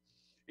theory.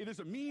 It is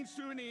a means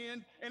to an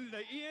end, and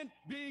the end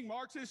being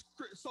Marxist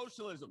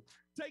socialism.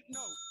 Take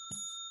note.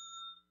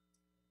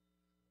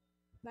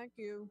 Thank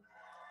you.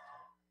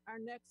 Our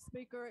next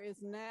speaker is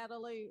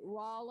Natalie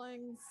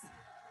Rawlings.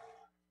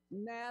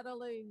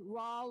 Natalie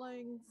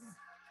Rawlings.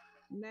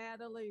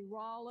 Natalie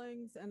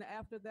Rawlings, and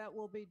after that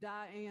will be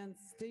Diane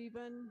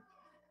Stephen.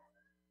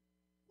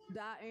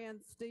 Diane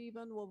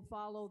Stephen will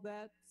follow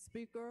that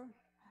speaker.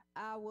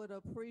 I would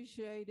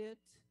appreciate it.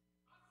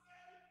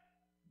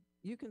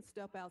 You can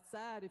step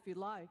outside if you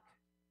like.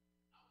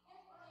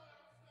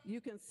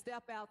 You can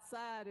step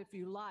outside if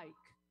you like.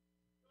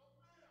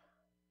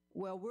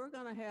 Well, we're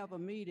going to have a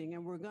meeting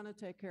and we're going to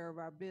take care of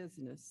our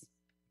business.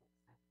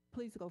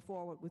 Please go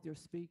forward with your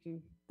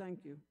speaking.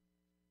 Thank you.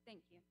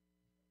 Thank you.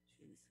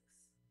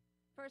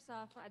 First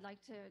off, I'd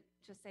like to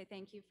just say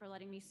thank you for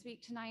letting me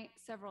speak tonight.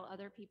 Several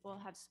other people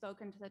have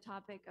spoken to the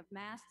topic of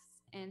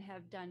masks and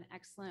have done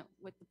excellent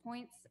with the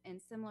points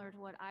and similar to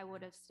what I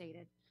would have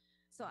stated.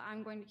 So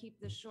I'm going to keep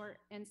this short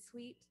and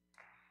sweet.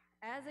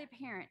 As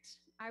a parent,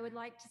 I would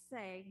like to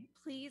say,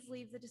 please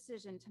leave the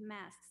decision to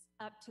masks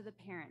up to the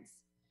parents.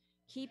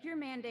 Keep your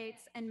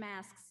mandates and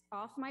masks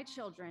off my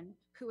children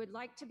who would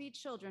like to be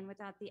children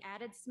without the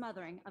added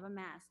smothering of a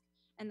mask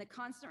and the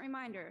constant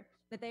reminder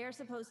that they are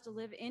supposed to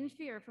live in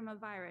fear from a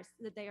virus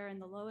that they are in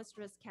the lowest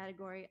risk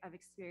category of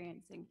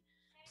experiencing.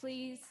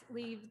 Please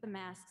leave the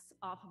masks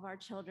off of our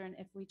children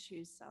if we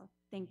choose so.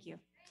 Thank you.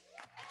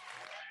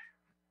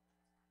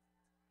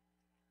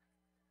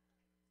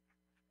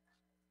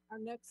 Our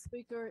next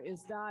speaker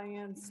is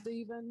Diane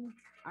Stephen.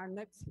 Our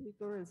next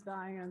speaker is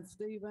Diane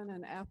Stephen,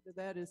 and after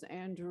that is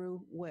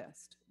Andrew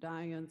West.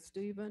 Diane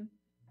Stephen,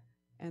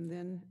 and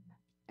then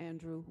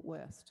Andrew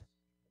West.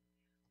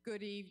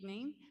 Good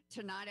evening.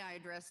 Tonight I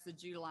address the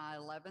July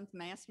 11th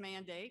mask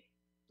mandate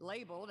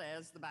labeled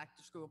as the back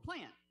to school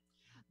plan.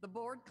 The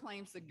board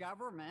claims the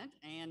government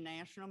and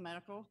national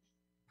medical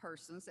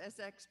persons as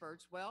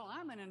experts. Well,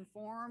 I'm an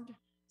informed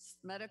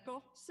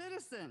medical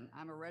citizen.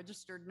 I'm a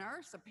registered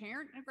nurse, a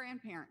parent, and a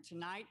grandparent.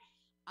 Tonight,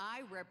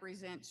 I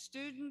represent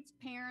students,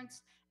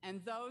 parents,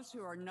 and those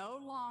who are no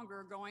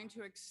longer going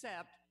to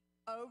accept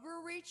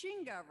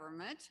overreaching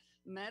government,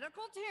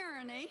 medical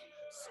tyranny,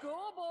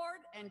 school board,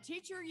 and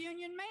teacher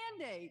union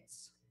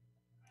mandates.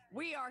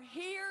 We are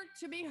here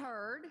to be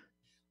heard.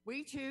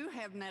 We too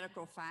have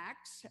medical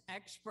facts,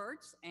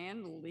 experts,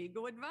 and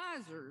legal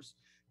advisors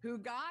who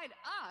guide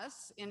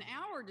us in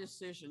our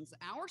decisions.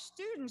 Our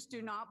students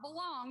do not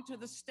belong to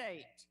the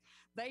state.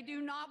 They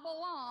do not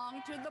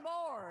belong to the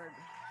board.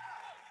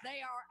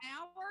 They are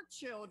our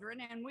children,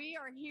 and we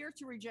are here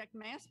to reject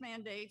mask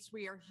mandates.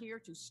 We are here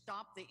to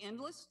stop the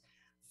endless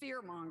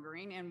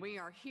fear-mongering, and we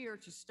are here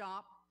to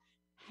stop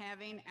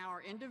having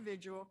our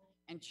individual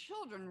and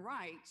children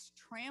rights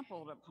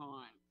trampled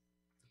upon.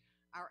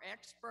 Our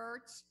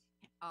experts,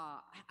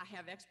 I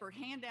have expert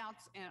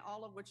handouts, and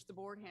all of which the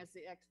board has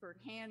the expert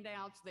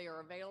handouts. They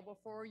are available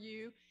for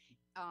you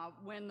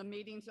when the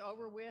meeting's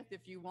over with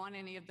if you want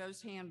any of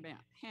those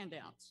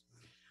handouts.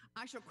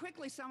 I shall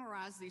quickly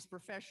summarize these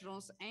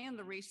professionals and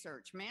the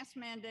research. Mask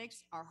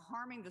mandates are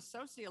harming the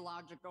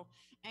sociological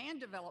and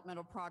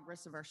developmental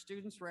progress of our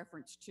students,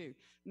 reference 2.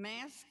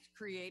 Masks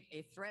create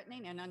a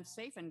threatening and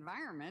unsafe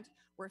environment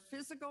where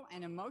physical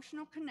and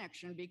emotional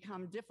connection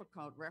become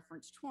difficult,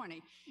 reference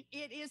 20.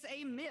 It is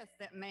a myth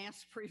that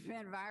masks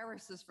prevent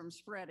viruses from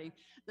spreading.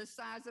 The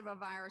size of a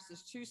virus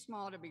is too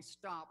small to be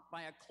stopped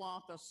by a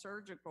cloth or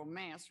surgical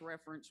mask,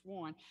 reference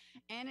 1.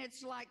 And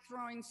it's like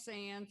throwing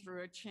sand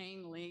through a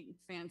chain link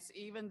fence.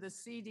 Even the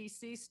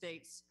CDC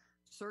states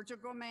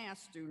surgical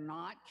masks do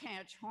not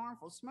catch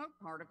harmful smoke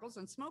particles,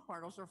 and smoke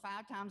particles are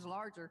 5 times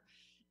larger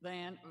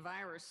than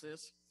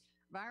viruses.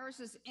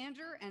 Viruses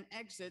enter and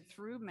exit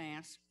through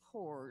mask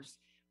pores,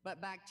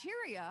 but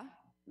bacteria,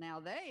 now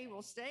they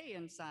will stay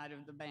inside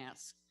of the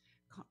mask,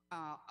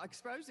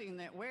 exposing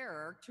that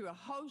wearer to a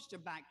host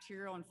of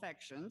bacterial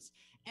infections.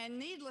 And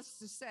needless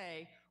to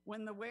say,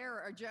 when the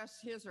wearer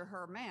adjusts his or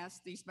her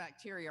mask, these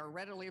bacteria are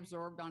readily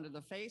absorbed onto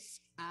the face,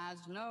 eyes,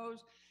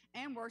 nose,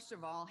 and worst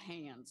of all,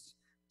 hands.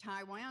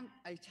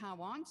 A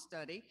Taiwan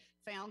study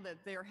found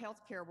that their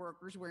healthcare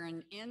workers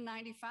wearing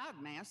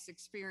N95 masks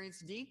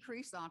experienced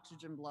decreased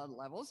oxygen blood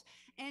levels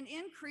and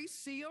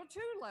increased CO2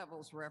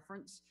 levels,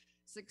 reference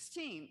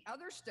 16.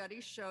 Other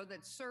studies show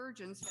that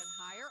surgeons had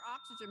higher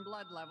oxygen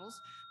blood levels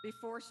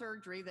before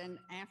surgery than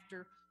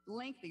after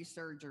lengthy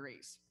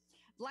surgeries.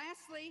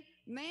 Lastly,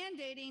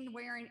 mandating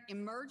wearing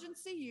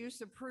emergency use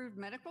approved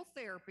medical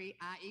therapy,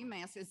 i.e.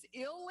 masks, is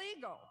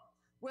illegal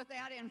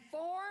without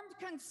informed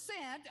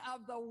consent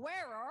of the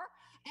wearer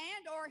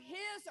and or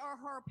his or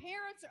her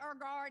parents or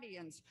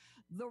guardians.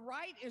 The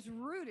right is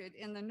rooted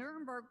in the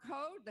Nuremberg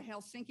Code, the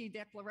Helsinki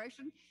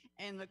Declaration,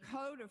 and the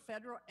Code of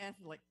Federal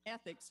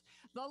Ethics.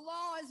 The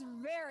law is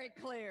very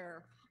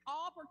clear.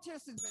 All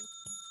participants.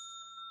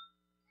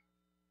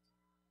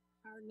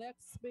 Our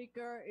next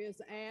speaker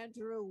is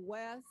Andrew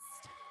West.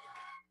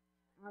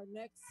 Our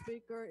next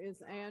speaker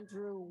is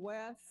Andrew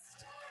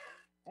West.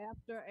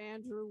 After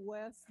Andrew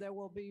West, there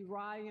will be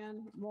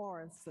Ryan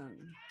Morrison.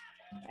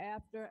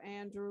 After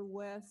Andrew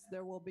West,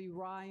 there will be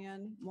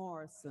Ryan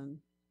Morrison.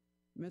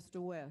 Mr.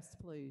 West,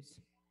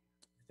 please.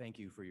 Thank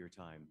you for your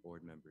time,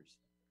 board members.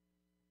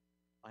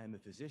 I am a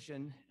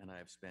physician, and I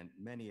have spent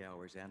many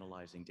hours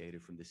analyzing data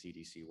from the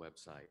CDC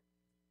website.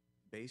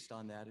 Based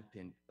on that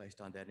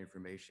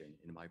information,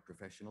 in my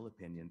professional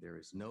opinion, there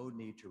is no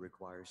need to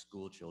require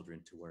school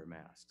children to wear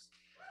masks.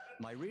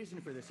 My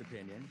reason for this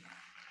opinion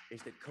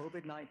is that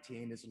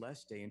COVID-19 is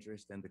less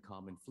dangerous than the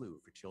common flu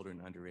for children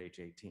under age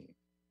 18.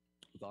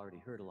 We've already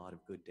heard a lot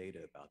of good data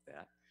about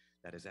that.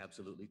 That is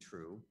absolutely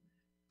true.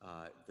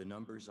 The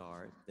numbers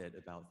are that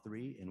about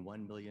 3 in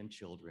 1 million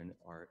children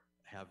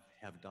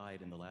have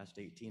died in the last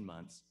 18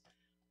 months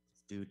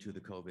due to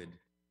the COVID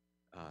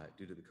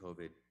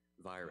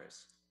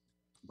virus.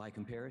 By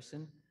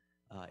comparison,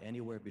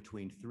 anywhere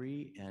between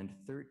 3 and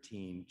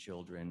 13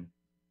 children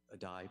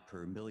die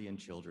per million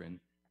children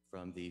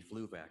from the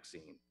flu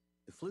vaccine.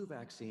 The flu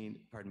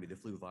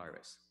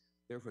virus.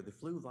 Therefore, the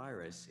flu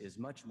virus is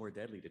much more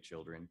deadly to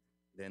children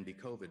than the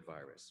COVID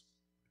virus.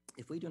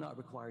 If we do not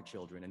require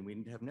children, and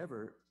we have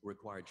never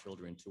required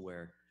children to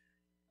wear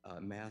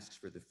masks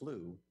for the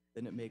flu,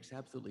 then it makes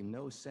absolutely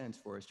no sense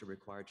for us to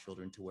require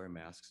children to wear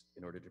masks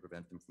in order to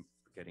prevent them from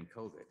getting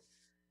COVID.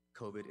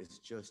 COVID is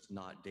just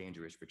not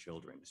dangerous for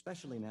children,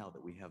 especially now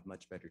that we have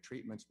much better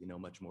treatments, we know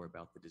much more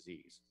about the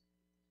disease.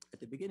 At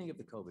the beginning of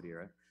the COVID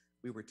era,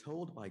 we were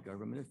told by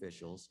government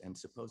officials and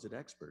supposed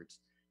experts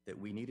that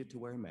we needed to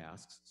wear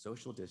masks,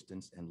 social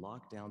distance, and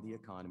lock down the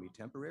economy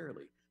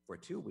temporarily for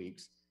 2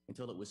 weeks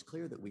until it was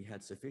clear that we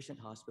had sufficient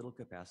hospital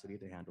capacity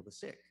to handle the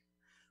sick.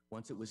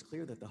 Once it was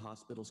clear that the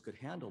hospitals could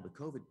handle the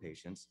COVID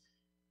patients,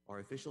 our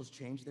officials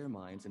changed their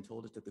minds and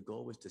told us that the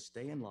goal was to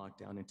stay in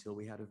lockdown until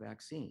we had a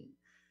vaccine.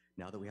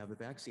 Now that we have a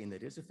vaccine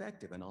that is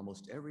effective and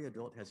almost every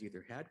adult has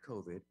either had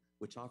COVID,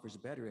 which offers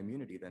better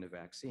immunity than a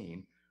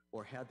vaccine,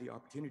 or had the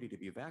opportunity to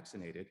be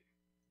vaccinated,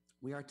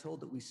 we are told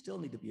that we still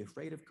need to be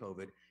afraid of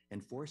COVID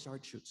and force our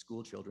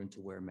school children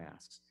to wear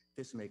masks.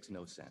 This makes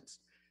no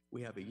sense.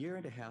 We have 1.5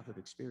 years of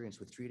experience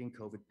with treating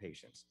COVID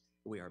patients.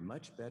 We are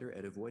much better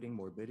at avoiding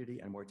morbidity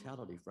and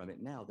mortality from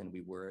it now than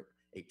we were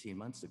 18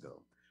 months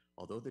ago.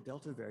 Although the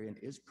Delta variant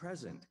is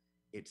present,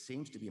 it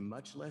seems to be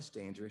much less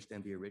dangerous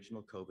than the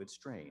original COVID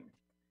strain.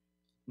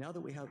 Now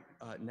that we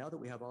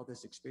have all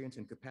this experience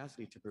and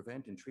capacity to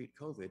prevent and treat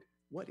COVID,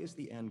 what is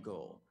the end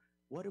goal?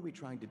 What are we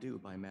trying to do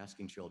by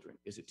masking children?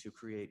 Is it to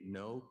create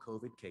no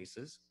COVID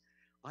cases?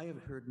 I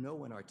have heard no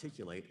one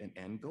articulate an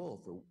end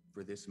goal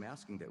for this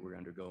masking that we're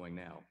undergoing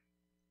now.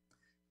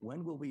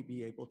 When will we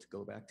be able to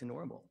go back to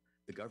normal?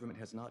 The government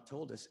has not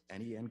told us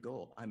any end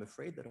goal. I'm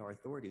afraid that our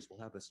authorities will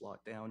have us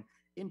locked down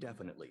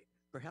indefinitely,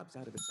 perhaps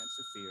out of a sense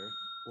of fear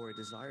or a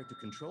desire to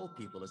control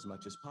people as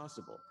much as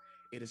possible.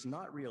 It is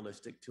not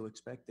realistic to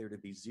expect there to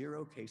be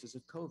 0 cases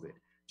of COVID,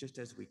 just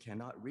as we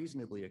cannot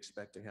reasonably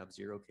expect to have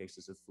 0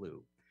 cases of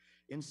flu.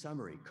 In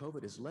summary,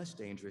 COVID is less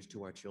dangerous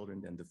to our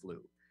children than the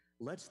flu.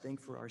 Let's think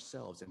for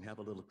ourselves and have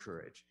a little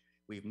courage.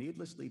 We've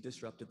needlessly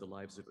disrupted the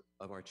lives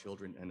of our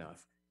children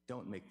enough.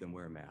 Don't make them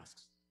wear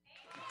masks.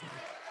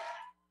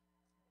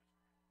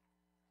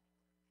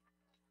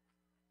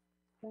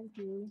 Thank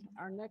you.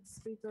 Our next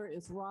speaker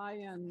is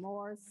Ryan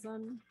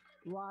Morrison.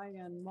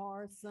 Ryan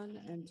Morrison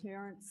and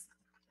Terrence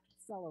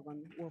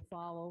Sullivan will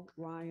follow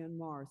Ryan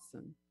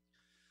Morrison.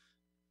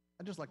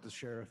 I'd just like to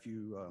share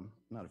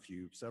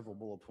several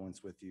bullet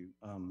points with you.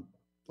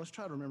 Let's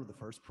try to remember the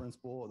first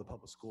principle of the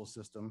public school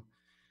system,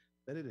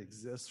 that it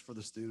exists for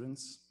the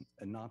students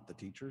and not the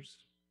teachers.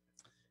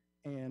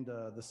 And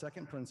the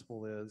second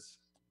principle is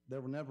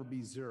there will never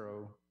be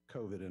 0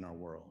 COVID in our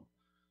world.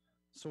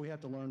 So we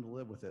have to learn to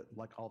live with it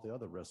like all the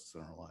other risks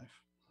in our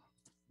life.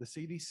 The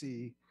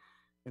CDC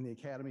and the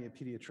Academy of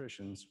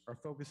Pediatricians are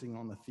focusing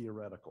on the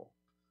theoretical,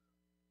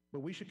 but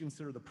we should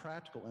consider the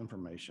practical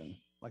information,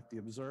 like the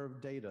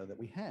observed data that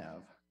we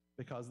have,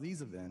 because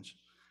these events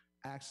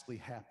actually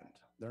happened.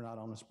 They're not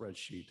on a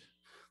spreadsheet.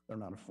 They're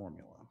not a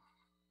formula.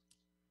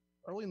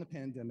 Early in the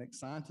pandemic,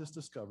 scientists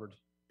discovered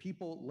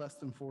people less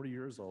than 40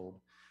 years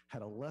old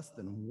had a less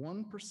than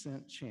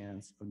 1%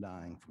 chance of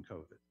dying from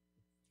COVID.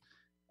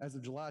 As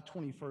of July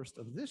 21st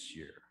of this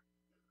year,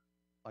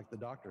 like the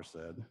doctor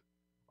said,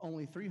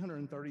 only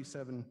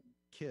 337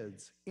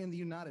 kids in the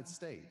United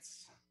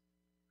States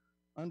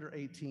under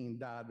 18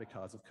 died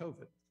because of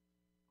COVID.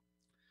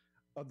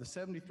 Of the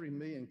 73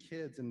 million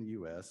kids in the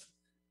US,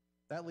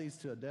 that leads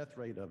to a death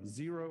rate of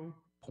 0.001%.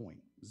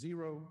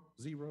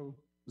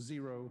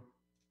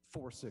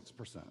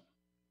 0.00046%.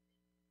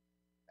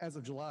 As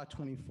of July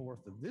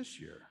 24th of this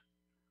year,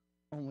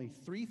 only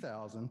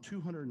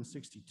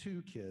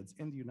 3,262 kids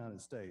in the United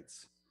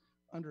States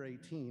under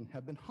 18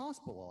 have been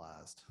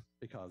hospitalized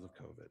because of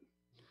COVID.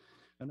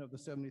 And of the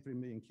 73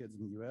 million kids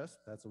in the US,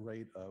 that's a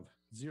rate of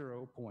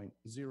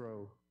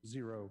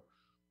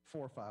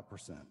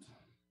 0.0045%.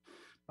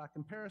 By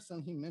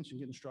comparison, he mentioned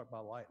getting struck by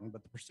lightning,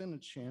 but the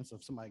percentage chance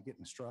of somebody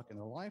getting struck in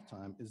their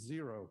lifetime is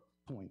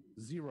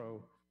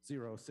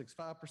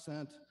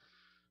 0.0065%.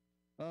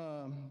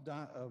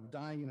 Of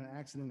dying in an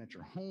accident at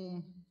your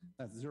home,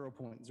 that's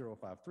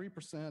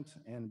 0.053%,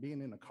 and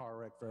being in a car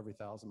wreck for every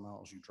 1,000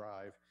 miles you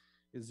drive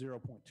is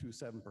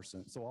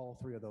 0.27%. So all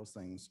three of those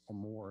things are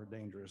more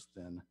dangerous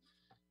than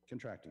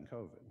contracting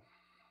COVID.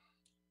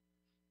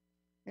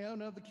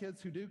 And of the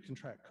kids who do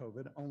contract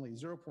COVID, only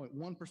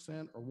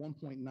 0.1% or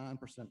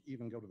 1.9%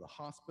 even go to the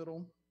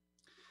hospital,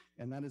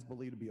 and that is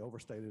believed to be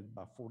overstated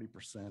by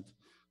 40%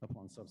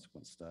 upon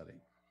subsequent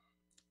study.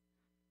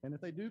 And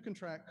if they do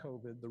contract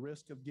COVID, the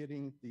risk of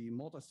getting the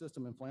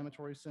multisystem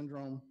inflammatory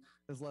syndrome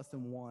is less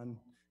than 1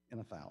 in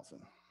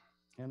 1,000.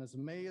 And as of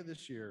May of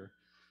this year,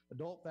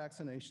 adult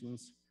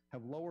vaccinations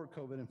have lowered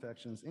COVID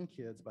infections in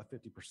kids by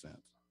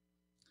 50%.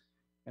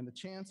 And the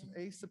chance of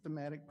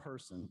asymptomatic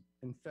person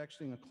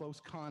infecting a close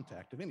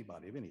contact of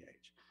anybody of any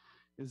age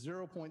is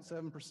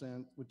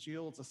 0.7%, which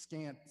yields a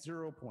scant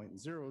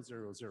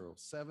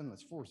 0.0007,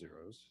 that's 4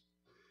 zeros,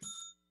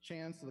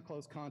 chance that the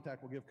close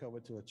contact will give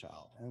COVID to a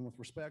child. And with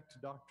respect to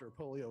Dr.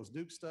 Polio's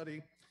Duke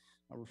study,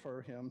 I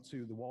refer him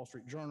to the Wall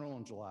Street Journal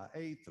on July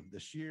 8th of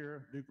this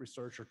year. Duke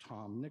researcher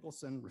Tom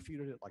Nicholson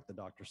refuted it like the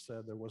doctor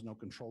said. There was no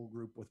control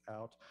group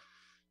without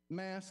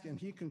mask, and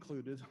he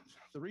concluded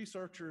the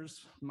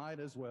researchers might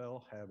as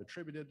well have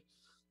attributed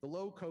the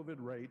low COVID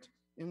rate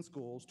in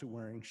schools to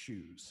wearing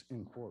shoes,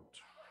 end quote.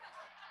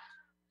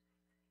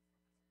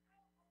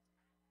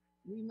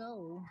 We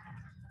know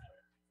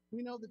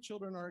that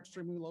children are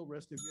extremely low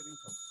risk of getting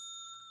COVID.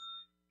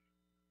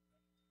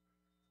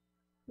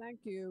 Thank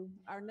you.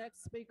 Our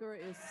next speaker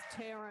is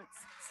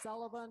Terrence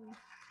Sullivan.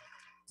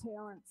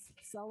 Terrence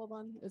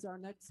Sullivan is our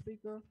next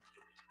speaker.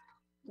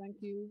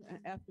 Thank you. And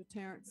after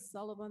Terrence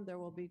Sullivan, there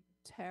will be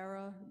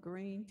Tara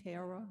Green.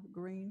 Tara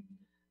Green.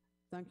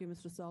 Thank you,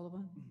 Mr.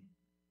 Sullivan.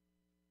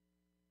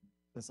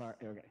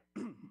 Okay.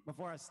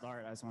 Before I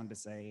start, I just wanted to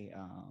say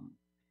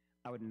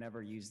I would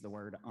never use the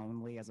word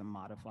only as a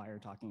modifier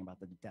talking about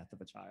the death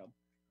of a child.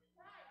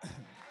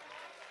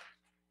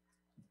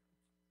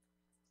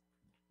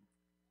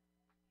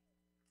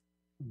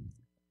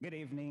 Good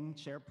evening,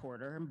 Chair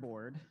Porter and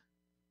Board.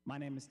 My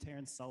name is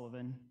Terrence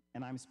Sullivan,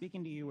 and I'm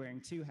speaking to you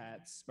wearing two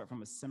hats, but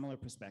from a similar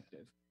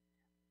perspective,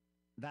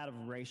 that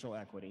of racial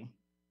equity.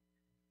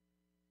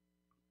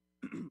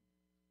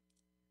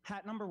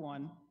 Hat number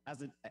one, as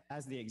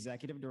the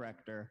Executive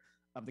Director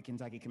of the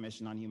Kentucky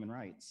Commission on Human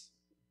Rights.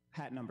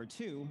 Hat number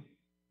two,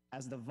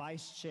 as the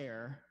Vice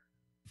Chair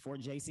for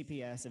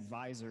JCPS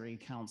Advisory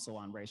Council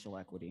on Racial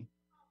Equity.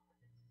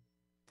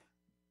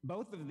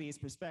 Both of these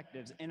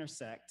perspectives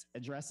intersect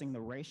addressing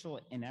the racial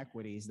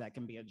inequities that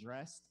can be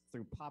addressed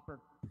through proper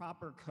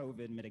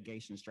COVID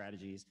mitigation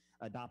strategies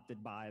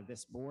adopted by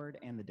this board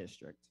and the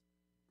district.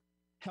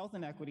 Health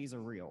inequities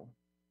are real,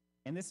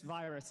 and this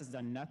virus has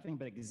done nothing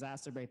but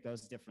exacerbate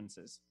those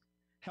differences.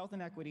 Health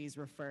inequities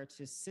refer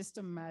to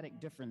systematic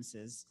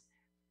differences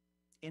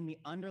in the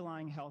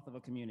underlying health of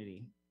a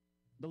community.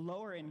 The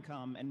lower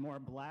income and more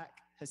Black,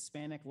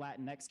 Hispanic,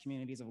 Latinx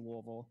communities of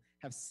Louisville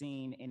have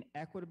seen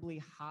inequitably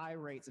high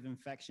rates of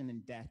infection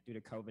and death due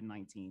to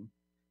COVID-19.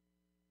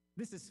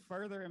 This is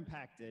further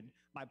impacted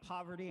by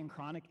poverty and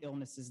chronic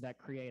illnesses that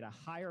create a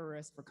higher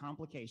risk for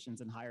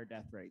complications and higher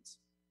death rates.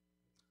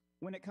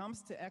 When it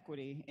comes to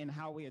equity in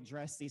how we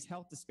address these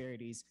health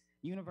disparities,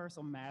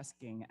 universal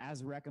masking,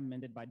 as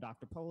recommended by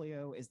Dr.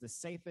 Polio, is the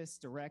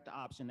safest direct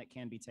option that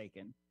can be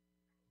taken.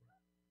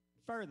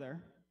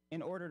 Further,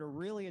 in order to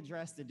really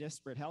address the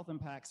disparate health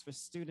impacts for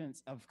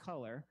students of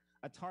color,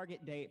 a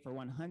target date for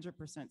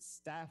 100%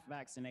 staff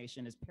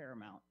vaccination is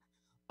paramount.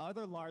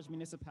 Other large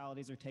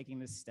municipalities are taking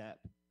this step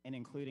and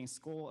including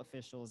school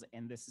officials,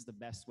 and this is the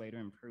best way to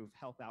improve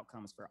health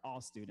outcomes for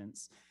all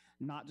students,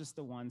 not just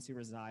the ones who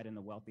reside in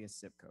the wealthiest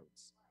zip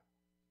codes.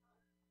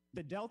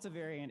 The Delta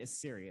variant is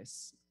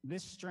serious.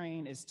 This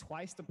strain is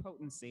twice the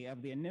potency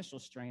of the initial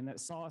strain that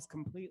saw us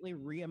completely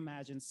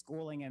reimagine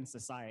schooling and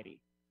society.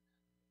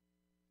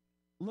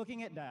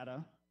 Looking at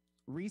data,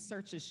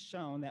 research has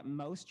shown that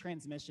most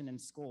transmission in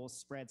schools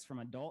spreads from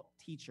adult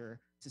teacher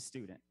to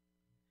student.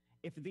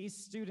 If these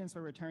students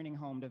were returning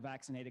home to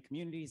vaccinated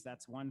communities,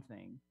 that's one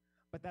thing,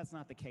 but that's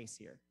not the case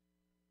here.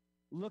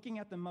 Looking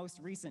at the most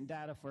recent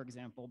data, for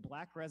example,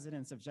 Black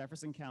residents of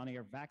Jefferson County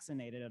are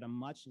vaccinated at a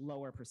much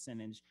lower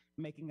percentage,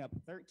 making up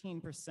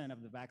 13%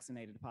 of the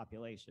vaccinated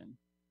population.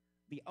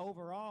 The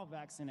overall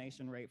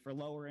vaccination rate for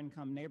lower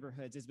income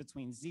neighborhoods is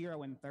between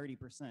 0 and 30%,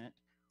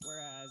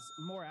 whereas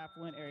more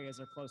affluent areas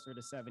are closer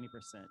to 70%.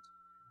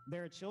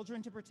 There are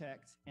children to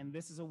protect, and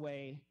this is a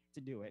way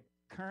to do it.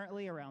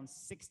 Currently, around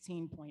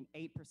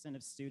 16.8%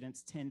 of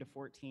students 10 to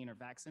 14 are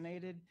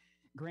vaccinated.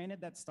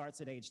 Granted, that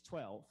starts at age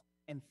 12,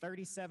 and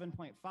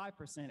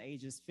 37.5%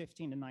 ages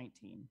 15 to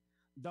 19.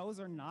 Those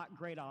are not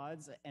great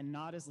odds and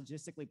not as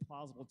logistically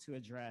plausible to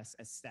address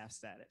as staff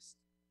status.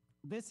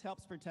 This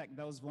helps protect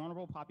those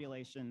vulnerable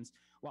populations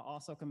while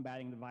also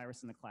combating the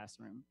virus in the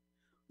classroom.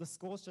 The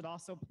school should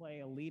also play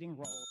a leading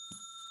role.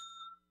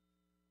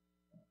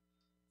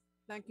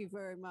 Thank you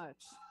very much.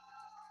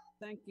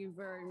 Thank you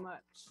very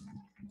much.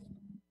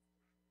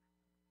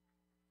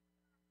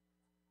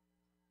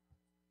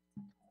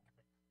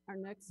 Our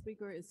next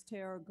speaker is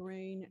Tara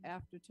Green.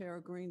 After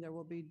Tara Green, there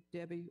will be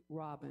Debbie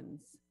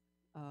Robbins.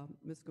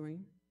 Ms.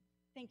 Green.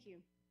 Thank you.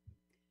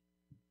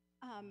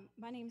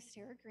 My name is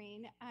Tara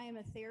Green. I am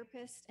a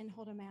therapist and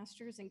hold a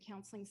master's in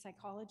counseling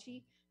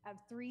psychology. I have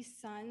 3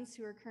 sons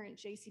who are current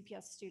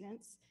JCPS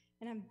students,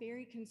 and I'm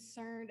very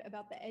concerned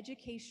about the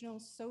educational,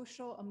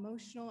 social,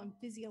 emotional, and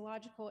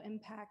physiological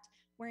impact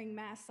wearing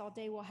masks all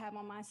day will have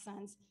on my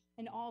sons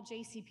and all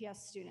JCPS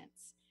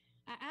students.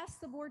 I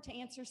asked the board to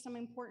answer some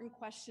important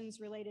questions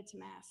related to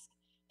masks.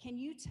 Can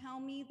you tell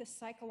me the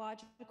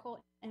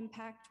psychological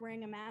impact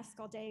wearing a mask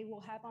all day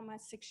will have on my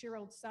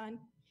 6-year-old son?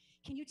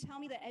 Can you tell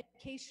me the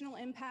educational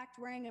impact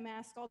wearing a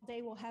mask all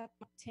day will have on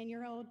my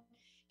 10-year-old?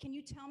 Can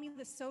you tell me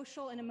the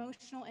social and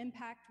emotional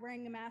impact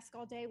wearing a mask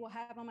all day will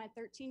have on my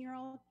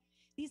 13-year-old?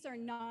 These are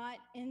not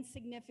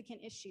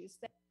insignificant issues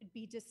that could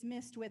be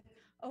dismissed with,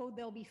 oh,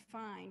 they'll be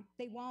fine.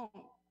 They won't.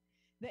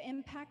 The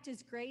impact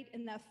is great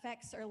and the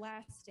effects are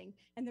lasting.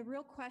 And the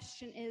real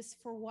question is,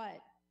 for what?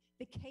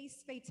 The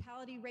case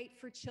fatality rate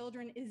for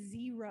children is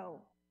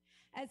 0.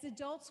 As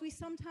adults, we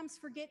sometimes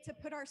forget to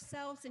put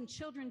ourselves in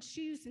children's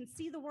shoes and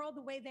see the world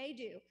the way they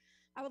do.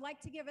 I would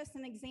like to give us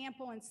an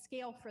example and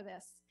scale for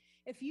this.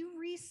 If you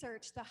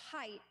research the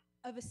height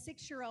of a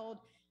 6-year-old,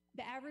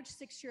 the average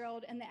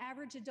 6-year-old and the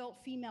average adult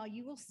female,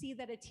 you will see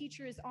that a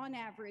teacher is on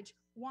average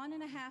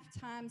 1.5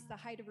 times the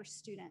height of her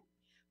student.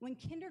 When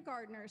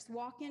kindergartners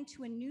walk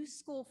into a new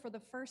school for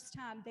the first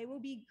time, they will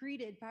be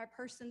greeted by a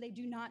person they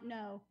do not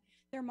know.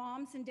 Their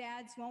moms and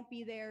dads won't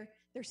be there.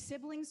 Their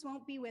siblings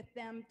won't be with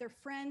them. Their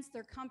friends,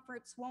 their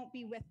comforts won't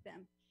be with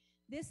them.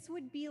 This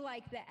would be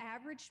like the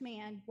average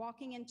man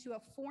walking into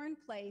a foreign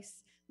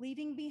place,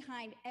 leaving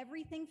behind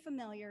everything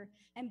familiar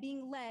and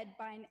being led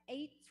by an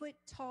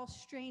 8-foot-tall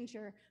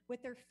stranger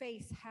with their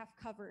face half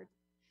covered.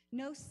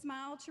 No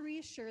smile to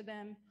reassure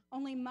them,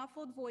 only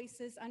muffled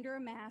voices under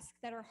a mask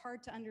that are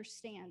hard to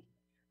understand.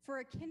 For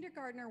a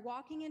kindergartner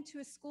walking into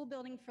a school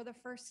building for the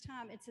first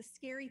time, it's a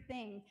scary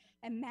thing,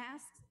 and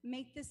masks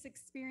make this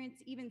experience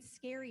even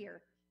scarier.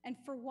 And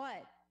for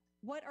what?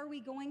 What are we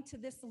going to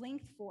this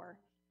length for?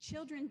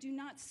 Children do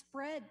not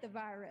spread the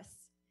virus.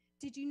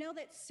 Did you know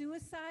that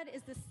suicide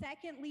is the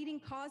 2nd leading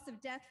cause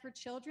of death for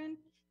children?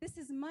 This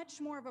is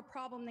much more of a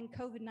problem than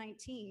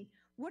COVID-19.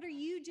 What are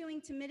you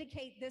doing to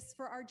mitigate this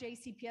for our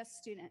JCPS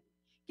student?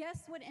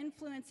 Guess what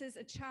influences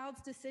a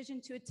child's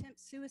decision to attempt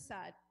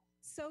suicide?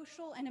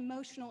 Social and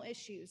emotional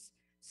issues.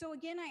 So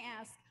again, I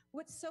ask,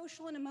 what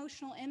social and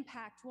emotional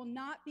impact will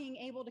not being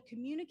able to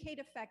communicate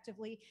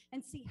effectively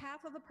and see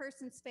half of a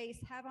person's face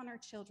have on our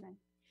children?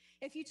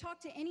 If you talk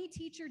to any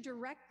teacher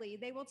directly,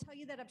 they will tell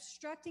you that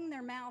obstructing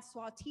their mouths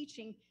while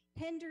teaching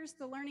hinders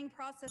the learning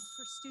process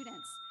for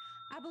students.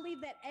 I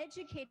believe that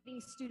educating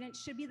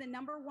students should be the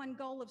 #1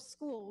 goal of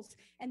schools,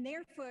 and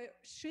therefore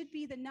should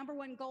be the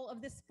 #1 goal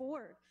of this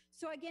board.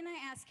 So again, I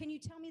ask, can you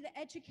tell me the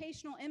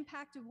educational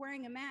impact of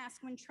wearing a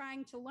mask when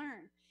trying to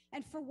learn?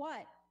 And for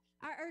what?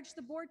 I urge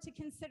the board to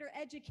consider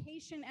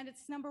education at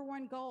its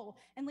 #1 goal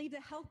and leave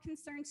the health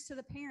concerns to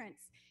the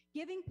parents.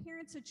 Giving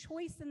parents a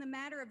choice in the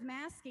matter of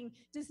masking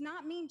does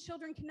not mean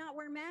children cannot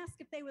wear masks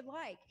if they would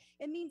like.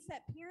 It means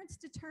that parents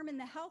determine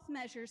the health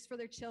measures for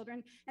their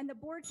children, and the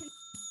board can.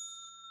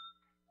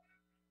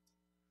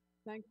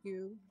 Thank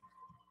you.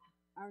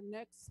 Our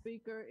next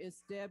speaker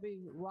is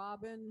Debbie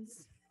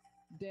Robbins.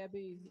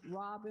 Debbie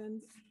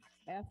Robbins.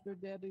 After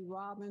Debbie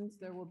Robbins,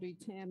 there will be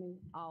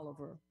Tammy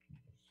Oliver.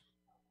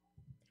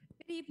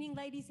 Good evening,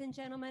 ladies and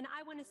gentlemen.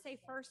 I want to say,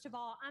 first of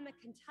all, I'm a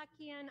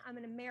Kentuckian. I'm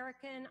an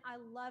American. I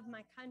love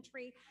my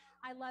country.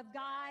 I love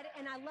God,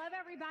 and I love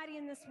everybody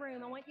in this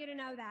room. I want you to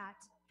know that.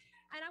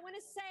 And I want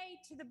to say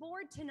to the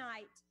board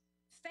tonight,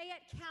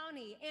 Fayette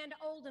County and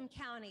Oldham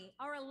County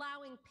are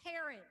allowing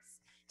parents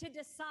to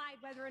decide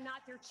whether or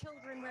not their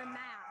children wear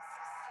masks.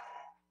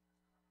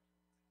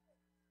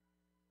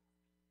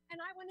 And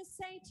I want to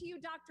say to you,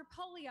 Dr.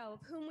 Polio,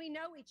 of whom we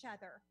know each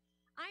other,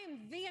 I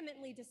am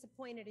vehemently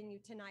disappointed in you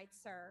tonight,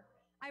 sir.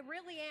 I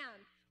really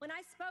am. When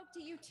I spoke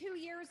to you 2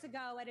 years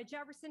ago at a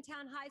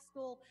Jeffersontown High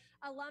School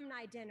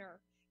alumni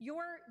dinner,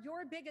 your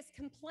biggest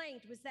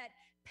complaint was that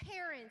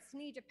parents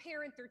need to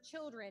parent their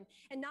children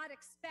and not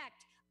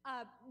expect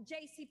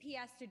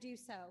JCPS to do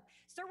so.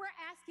 So we're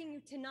asking you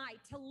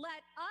tonight to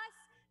let us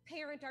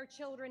parent our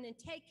children and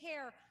take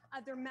care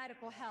of their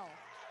medical health.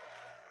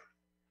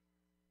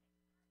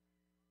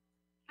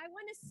 I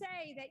want to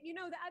say that,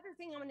 the other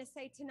thing I want to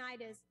say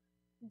tonight is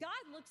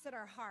God looks at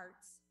our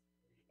hearts.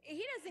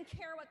 He doesn't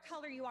care what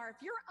color you are. If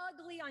you're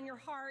ugly on your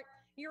heart,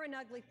 you're an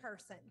ugly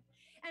person.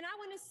 And I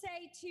want to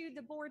say to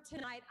the board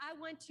tonight, I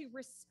want to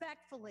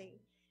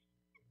respectfully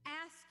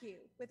ask you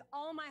with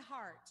all my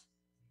heart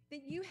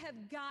that you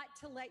have got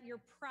to let your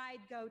pride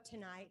go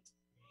tonight.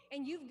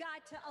 And you've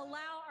got to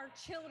allow our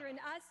children,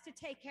 us to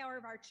take care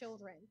of our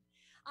children.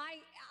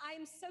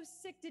 I'm so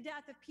sick to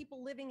death of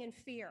people living in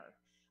fear.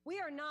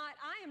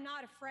 I am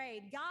not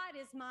afraid. God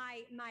is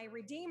my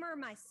Redeemer,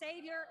 my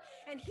Savior,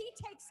 and He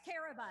takes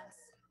care of us.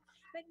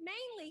 But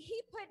mainly,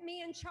 He put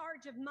me in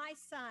charge of my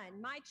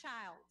son, my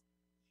child.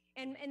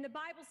 And the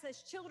Bible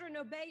says, children,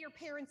 obey your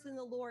parents in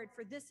the Lord,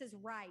 for this is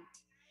right.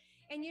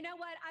 And you know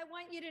what? I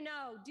want you to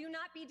know, do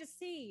not be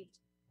deceived.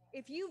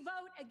 If you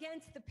vote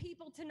against the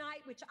people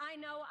tonight, which I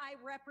know I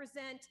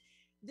represent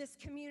this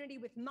community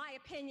with my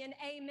opinion,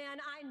 amen,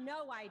 I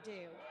know I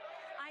do.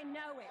 I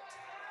know it.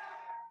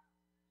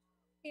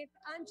 If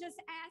I'm just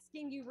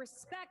asking you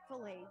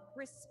respectfully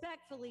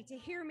to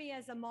hear me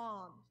as a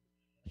mom,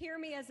 hear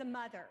me as a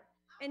mother,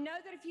 and know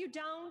that if you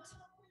don't,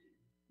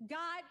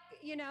 God,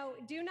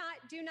 do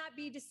not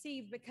be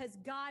deceived, because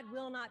God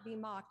will not be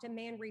mocked. A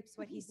man reaps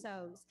what he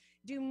sows.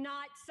 Do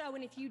not sow.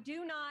 And if you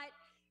do not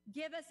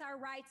give us our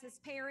rights as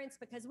parents,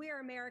 because we are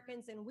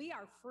Americans and we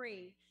are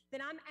free, then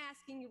I'm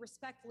asking you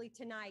respectfully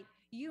tonight,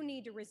 you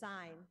need to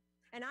resign.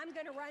 And I'm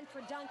going to run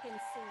for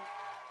Duncan's seat.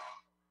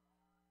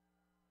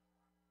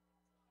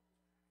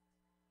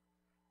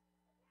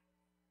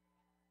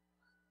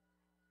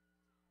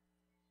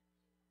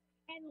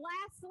 And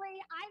lastly,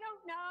 I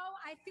don't know,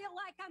 I feel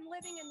like I'm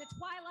living in the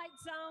twilight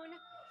zone.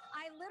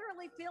 I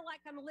literally feel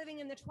like I'm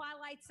living in the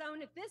twilight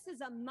zone. If this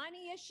is a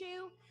money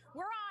issue,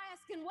 we're all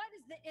asking, what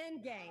is the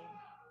end game?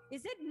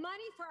 Is it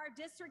money for our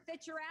district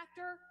that you're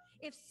after?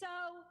 If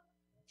so,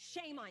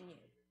 shame on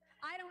you.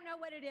 I don't know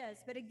what it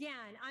is, but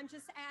again, I'm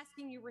just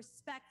asking you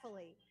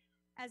respectfully,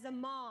 as a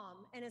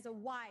mom and as a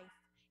wife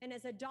and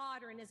as a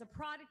daughter and as a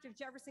product of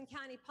Jefferson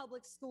County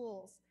Public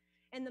Schools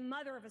and the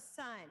mother of a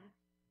son,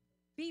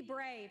 be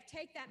brave.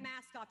 Take that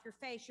mask off your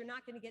face. You're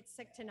not going to get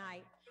sick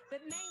tonight.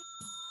 But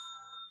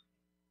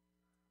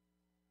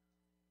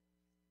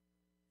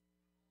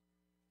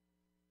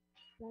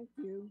Thank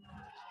you.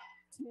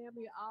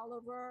 Tammy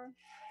Oliver,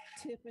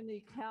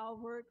 Tiffany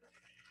Calvert,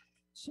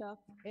 Chuck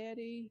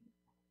Eddy,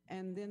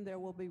 and then there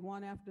will be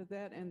one after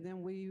that, and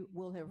then we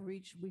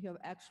have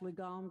actually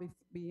gone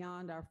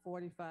beyond our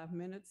 45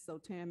 minutes. So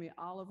Tammy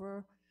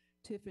Oliver,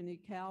 Tiffany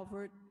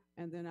Calvert,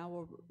 and then I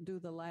will do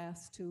the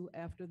last two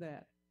after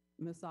that.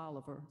 Ms.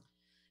 Oliver.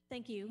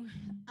 Thank you.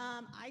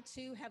 I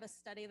too have a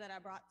study that I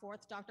brought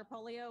forth, Dr.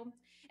 Polio,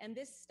 and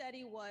this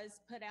study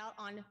was put out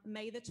on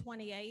May the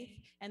 28th,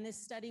 and this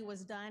study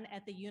was done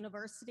at the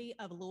University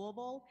of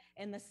Louisville,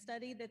 and the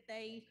study that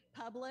they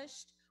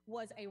published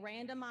was a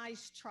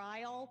randomized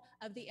trial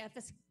of the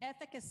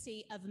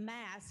efficacy of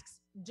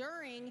masks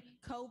during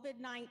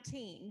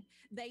COVID-19.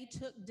 They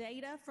took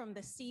data from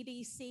the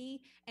CDC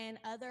and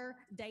other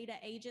data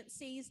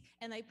agencies,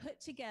 and they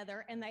put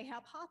together and they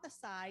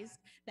hypothesized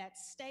that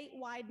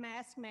statewide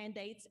mask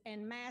mandates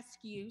and mask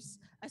use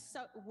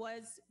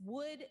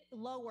would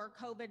lower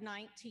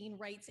COVID-19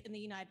 rates in the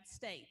United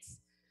States.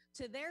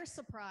 To their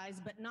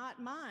surprise, but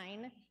not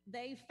mine,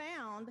 they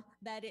found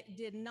that it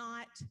did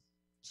not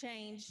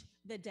change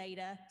the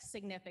data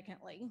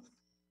significantly.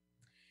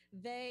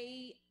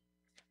 They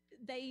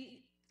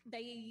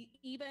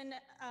even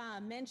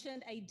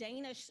mentioned a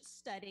Danish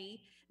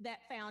study that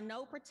found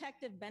no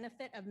protective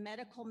benefit of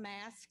medical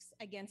masks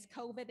against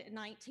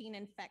COVID-19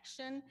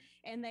 infection.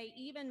 And they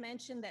even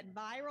mentioned that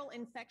viral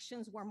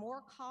infections were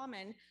more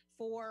common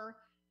for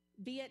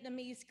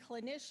Vietnamese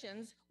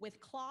clinicians with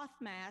cloth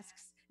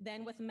masks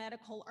than with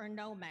medical or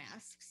no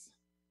masks.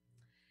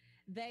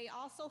 They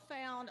also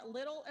found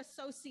little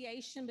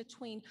association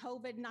between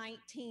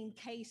COVID-19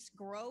 case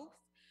growth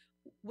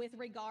with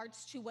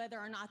regards to whether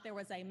or not there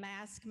was a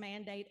mask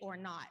mandate or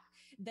not.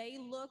 They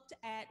looked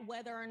at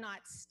whether or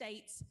not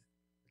states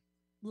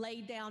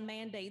laid down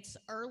mandates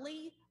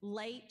early,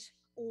 late,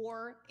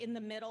 or in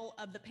the middle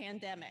of the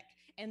pandemic.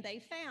 And they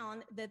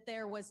found that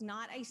there was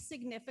not a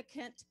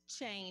significant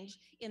change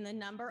in the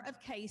number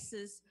of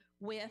cases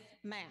with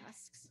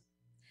masks.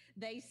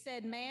 They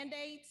said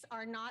mandates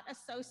are not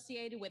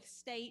associated with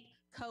state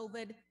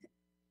COVID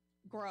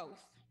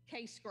growth,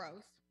 case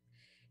growth.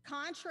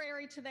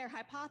 Contrary to their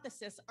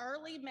hypothesis,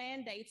 early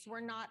mandates were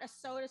not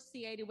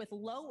associated with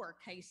lower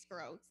case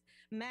growth.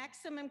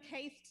 Maximum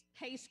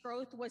case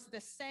growth was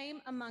the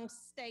same among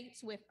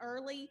states with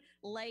early,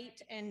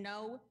 late, and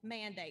no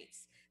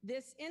mandates.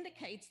 This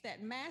indicates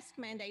that mask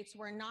mandates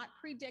were not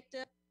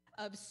predictive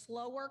of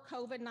slower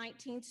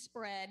COVID-19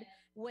 spread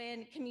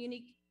when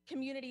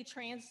community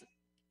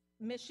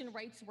transmission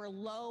rates were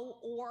low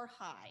or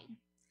high.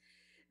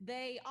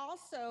 They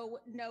also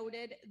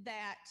noted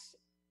that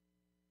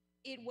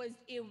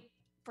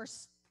for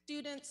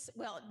students,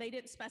 well, they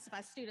didn't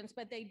specify students,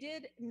 but they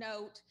did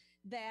note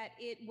that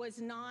it was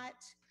not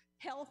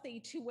healthy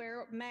to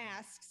wear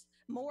masks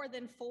more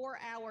than 4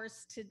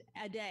 hours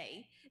a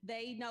day.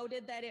 They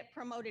noted that it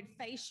promoted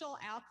facial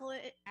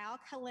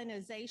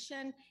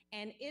alkalinization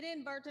and it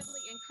inadvertently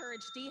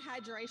encouraged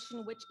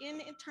dehydration, which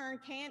in turn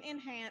can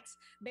enhance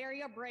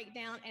barrier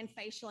breakdown and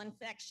facial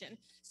infection.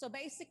 So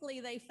basically,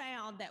 they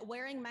found that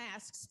wearing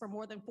masks for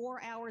more than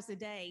 4 hours a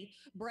day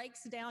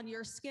breaks down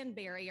your skin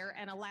barrier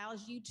and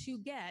allows you to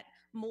get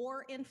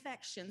more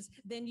infections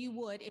than you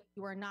would if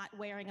you were not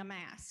wearing a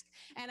mask.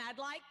 And I'd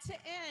like to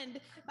end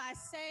by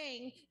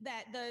saying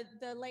that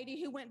the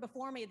lady who went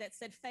before me that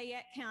said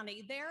Fayette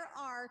County, there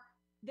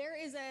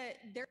is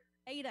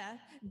data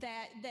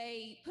that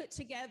they put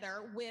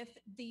together with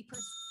the.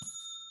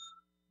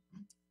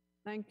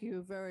 Thank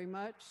you very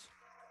much.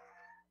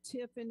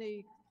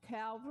 Tiffany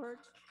Calvert,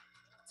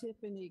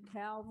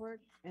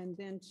 and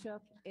then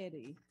Chuck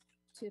Eddy.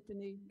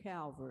 Tiffany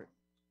Calvert.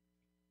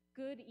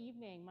 Good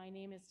evening. My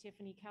name is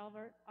Tiffany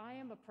Calvert. I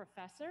am a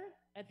professor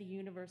at the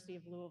University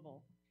of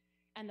Louisville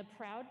and the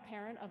proud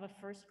parent of a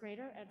first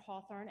grader at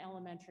Hawthorne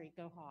Elementary.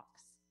 Go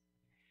Hawks.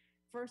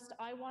 First,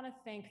 I want to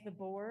thank the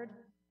board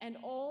and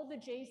all the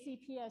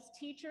JCPS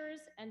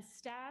teachers and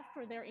staff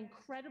for their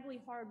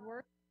incredibly hard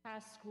work this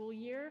past school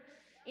year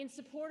in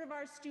support of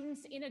our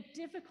students in a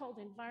difficult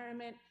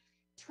environment,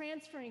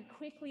 transferring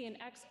quickly and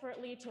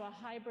expertly to a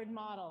hybrid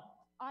model.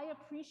 I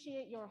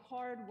appreciate your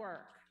hard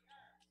work.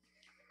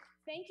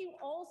 Thank you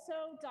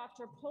also,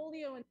 Dr.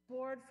 Polio and the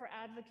board, for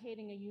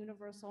advocating a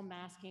universal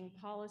masking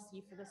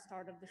policy for the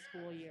start of the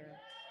school year.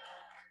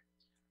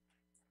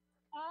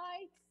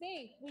 I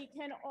think we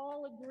can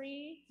all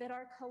agree that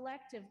our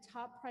collective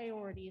top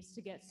priority is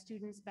to get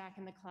students back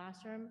in the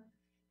classroom,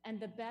 and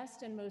the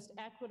best and most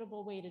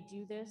equitable way to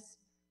do this,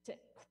 to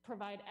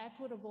provide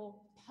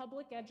equitable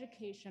public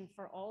education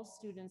for all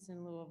students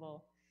in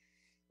Louisville,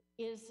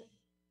 is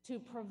to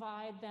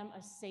provide them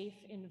a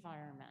safe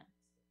environment.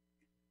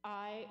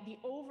 The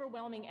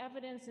overwhelming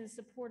evidence in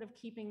support of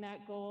keeping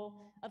that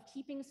goal, of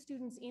keeping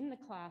students in the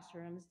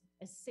classrooms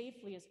as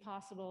safely as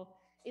possible,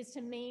 is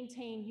to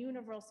maintain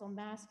universal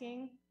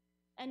masking,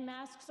 and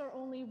masks are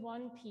only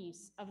one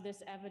piece of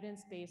this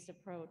evidence-based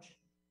approach.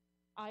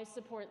 I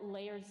support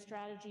layered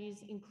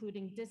strategies,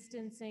 including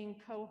distancing,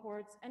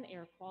 cohorts, and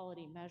air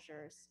quality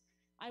measures.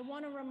 I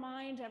want to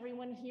remind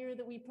everyone here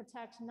that we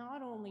protect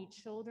not only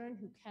children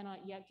who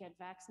cannot yet get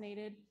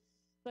vaccinated,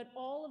 but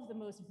all of the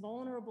most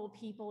vulnerable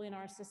people in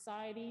our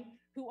society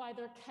who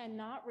either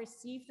cannot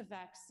receive the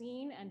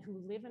vaccine and who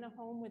live in a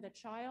home with a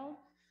child,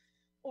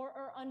 or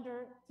are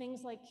under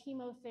things like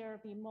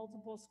chemotherapy,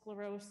 multiple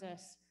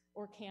sclerosis,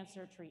 or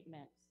cancer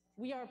treatment.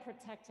 We are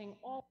protecting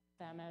all of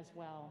them as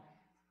well.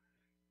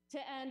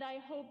 To end, I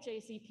hope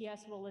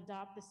JCPS will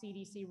adopt the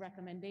CDC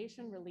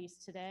recommendation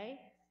released today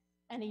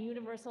and a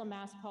universal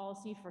mask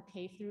policy for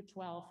K through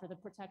 12 for the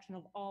protection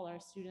of all our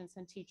students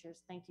and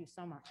teachers. Thank you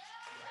so much.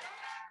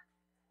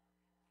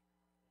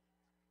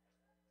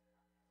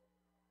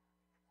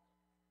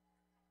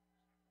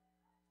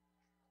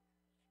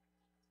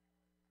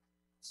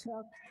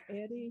 Chuck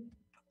Eddy.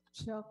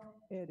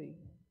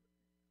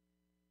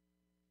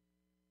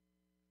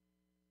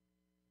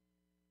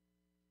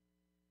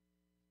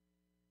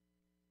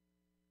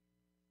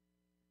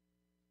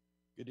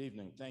 Good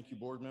evening. Thank you,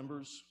 board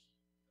members.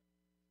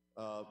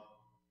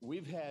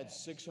 We've had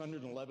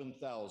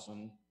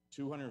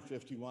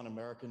 611,251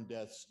 American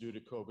deaths due to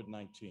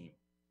COVID-19.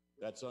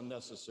 That's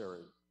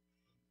unnecessary.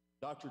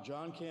 Dr.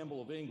 John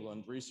Campbell of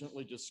England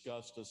recently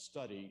discussed a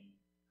study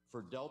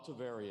for Delta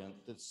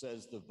variant that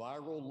says the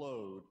viral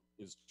load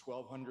is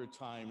 1,200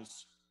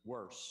 times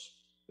worse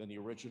than the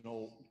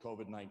original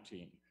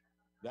COVID-19.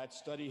 That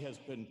study has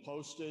been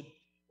posted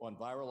on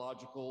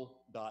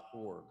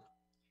virological.org.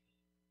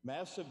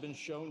 Masks have been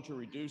shown to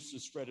reduce the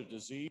spread of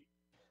disease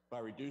by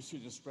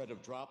reducing the spread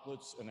of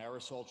droplets and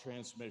aerosol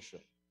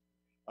transmission.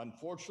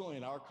 Unfortunately,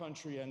 in our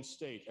country and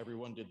state,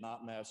 everyone did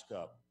not mask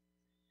up.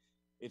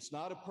 It's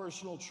not a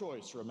personal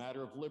choice or a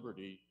matter of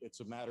liberty, it's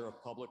a matter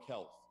of public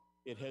health.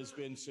 It has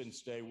been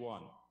since day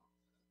one.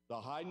 The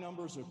high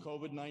numbers of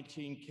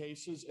COVID-19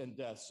 cases and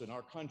deaths in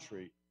our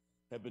country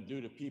have been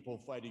due to people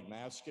fighting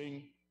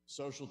masking,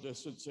 social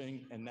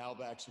distancing, and now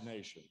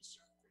vaccinations.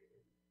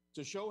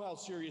 To show how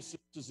serious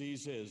this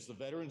disease is, the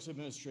Veterans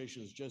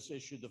Administration has just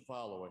issued the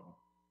following.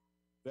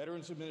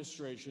 Veterans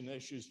Administration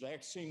issues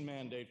vaccine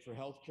mandate for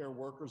healthcare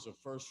workers, a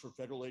first for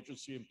federal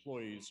agency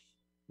employees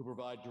who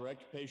provide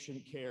direct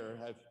patient care,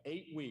 have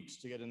 8 weeks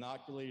to get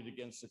inoculated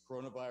against the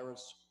coronavirus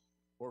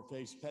or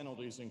face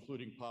penalties,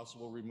 including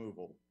possible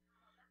removal.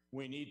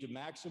 We need to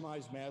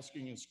maximize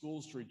masking in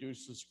schools to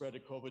reduce the spread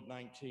of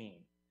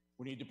COVID-19.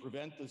 We need to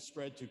prevent the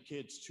spread to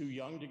kids too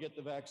young to get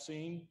the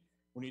vaccine.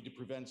 We need to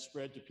prevent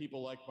spread to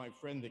people like my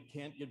friend that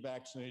can't get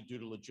vaccinated due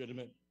to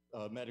legitimate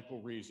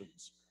medical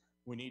reasons.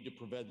 We need to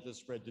prevent the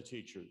spread to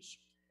teachers.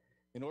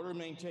 In order to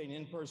maintain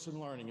in-person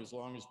learning as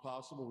long as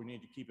possible, we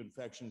need to keep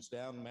infections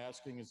down.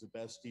 Masking is the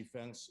best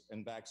defense,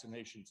 and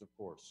vaccinations, of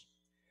course.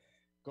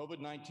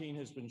 COVID-19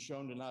 has been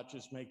shown to not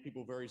just make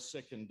people very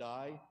sick and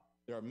die,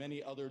 there are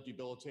many other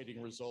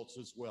debilitating results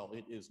as well.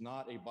 It is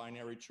not a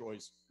binary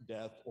choice,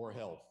 death or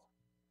health.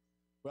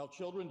 While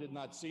children did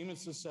not seem as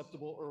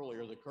susceptible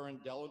earlier, the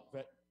current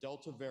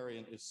Delta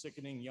variant is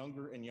sickening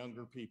younger and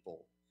younger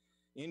people.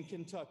 In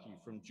Kentucky,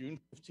 from June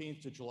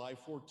 15th to July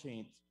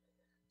 14th,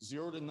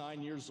 0 to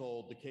 9 years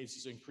old, the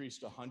cases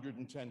increased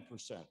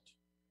 110%.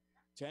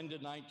 10 to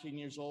 19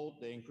 years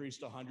old, they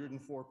increased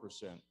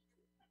 104%.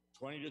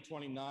 20 to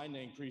 29,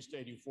 they increased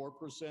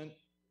 84%,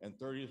 and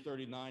 30 to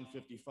 39,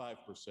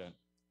 55%.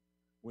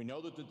 We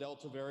know that the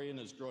Delta variant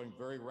is growing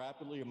very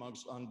rapidly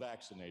amongst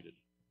unvaccinated.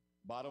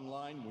 Bottom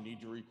line, we need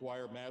to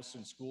require masks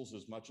in schools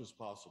as much as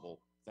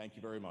possible. Thank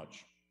you very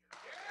much.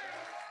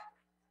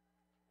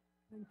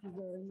 Thank you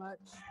very much.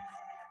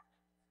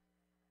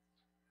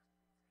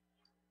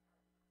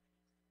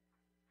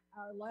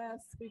 Our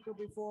last speaker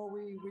before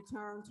we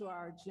return to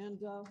our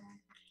agenda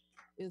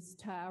is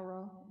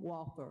Tyra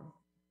Walker.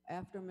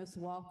 After Ms.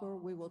 Walker,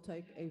 we will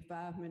take a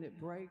 5-minute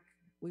break.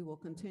 We will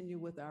continue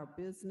with our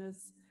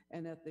business,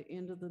 and at the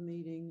end of the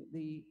meeting,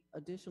 the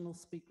additional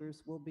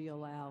speakers will be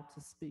allowed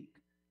to speak.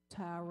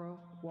 Tyra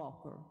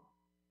Walker.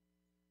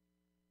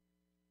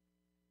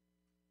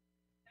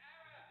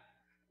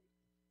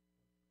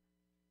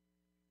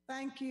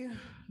 Thank you,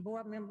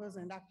 board members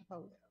and Dr.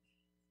 Polio.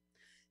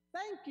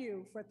 Thank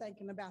you for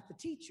thinking about the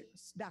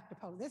teachers, Dr.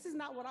 Polio. This is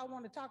not what I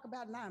want to talk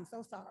about, and I'm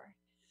so sorry.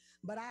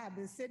 But I have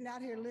been sitting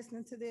out here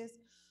listening to this.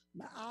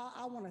 But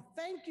I want to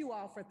thank you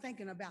all for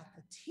thinking about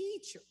the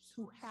teachers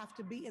who have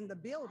to be in the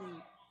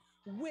building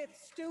with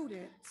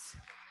students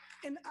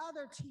and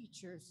other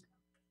teachers.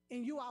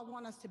 And you all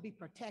want us to be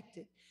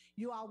protected.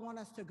 You all want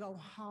us to go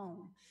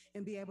home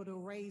and be able to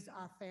raise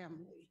our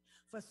family.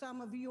 For some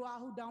of you all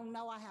who don't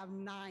know, I have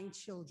 9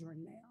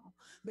 children now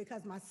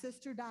because my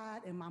sister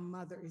died and my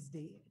mother is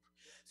dead.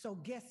 So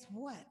guess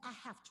what? I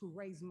have to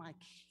raise my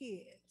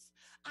kids.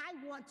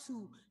 I want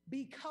to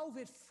be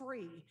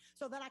COVID-free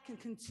so that I can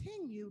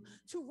continue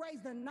to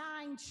raise the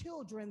 9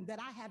 children that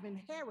I have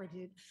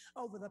inherited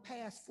over the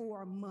past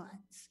 4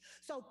 months.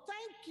 So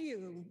thank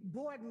you,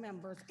 board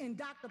members and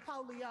Dr.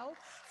 Polio,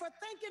 for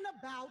thinking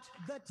about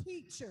the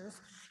teachers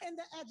and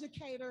the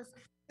educators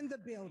in the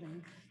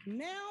building.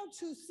 Now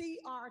to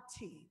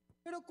CRT,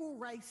 critical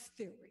race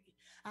theory.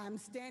 I'm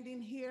standing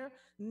here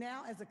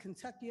now as a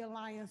Kentucky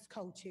Alliance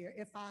co-chair,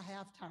 if I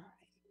have time.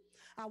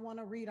 I want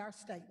to read our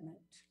statement.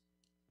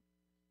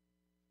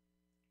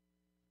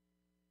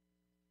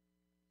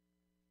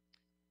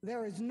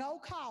 There is no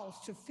cause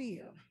to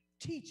fear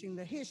teaching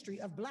the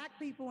history of Black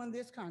people in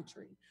this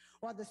country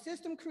or the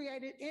system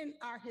created in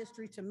our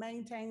history to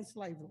maintain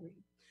slavery.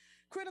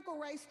 Critical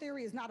race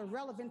theory is not a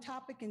relevant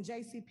topic in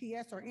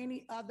JCPS or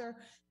any other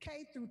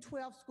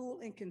K-12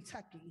 school in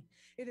Kentucky.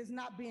 It is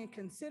not being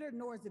considered,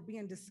 nor is it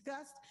being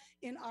discussed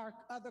in our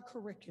other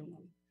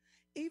curriculum.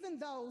 Even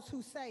those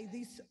who say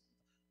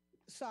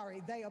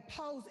they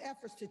oppose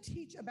efforts to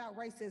teach about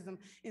racism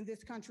in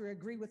this country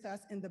agree with us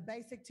in the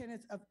basic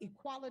tenets of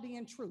equality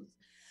and truth.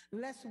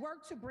 Let's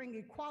work to bring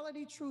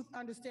equality, truth,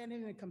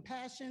 understanding, and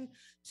compassion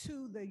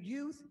to the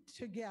youth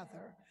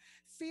together.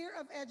 Fear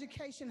of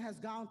education has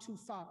gone too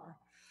far.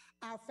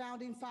 Our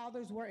founding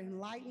fathers were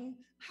enlightened,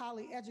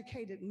 highly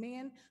educated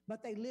men,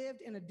 but they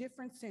lived in a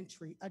different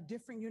century, a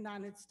different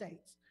United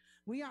States.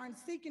 We aren't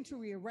seeking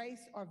to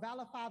erase or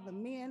vilify the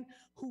men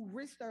who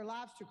risked their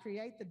lives to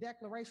create the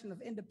Declaration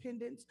of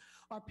Independence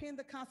or pen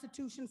the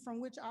Constitution from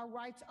which our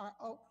rights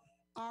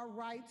are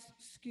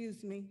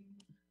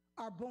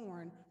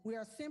born. We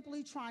are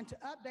simply trying to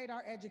update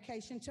our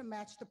education to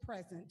match the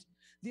present.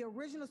 The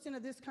original sin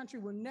of this country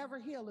will never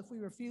heal if we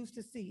refuse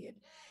to see it.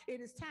 It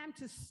is time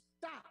to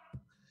stop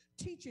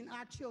teaching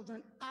our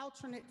children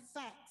alternate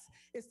facts.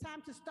 It's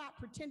time to stop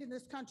pretending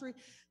this country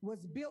was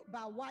built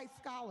by white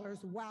scholars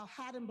while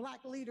hiding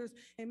Black leaders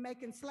and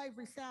making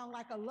slavery sound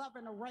like a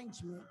loving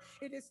arrangement.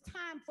 It is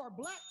time for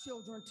Black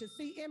children to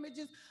see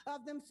images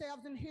of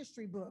themselves in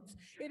history books.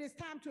 It is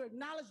time to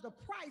acknowledge the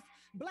price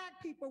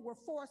Black people were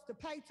forced to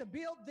pay to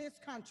build this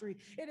country.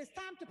 It is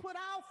time to put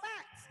all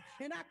facts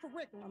in our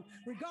curriculum,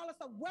 regardless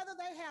of whether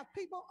they have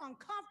people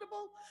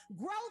uncomfortable.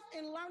 Growth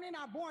and learning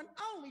are born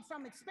only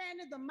from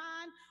expanding the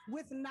mind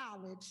with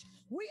knowledge.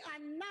 We are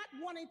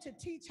not wanting to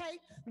teach hate.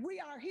 We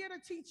are here to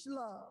teach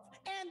love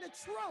and the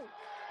truth.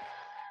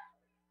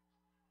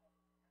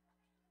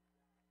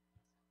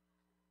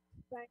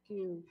 Thank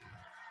you.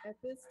 At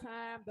this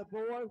time, the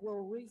board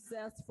will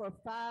recess for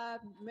 5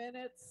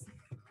 minutes.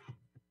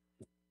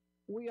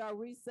 We are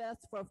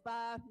recessed for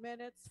 5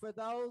 minutes. For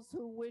those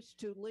who wish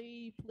to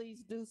leave,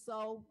 please do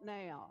so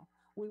now.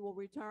 We will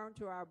return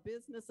to our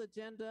business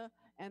agenda,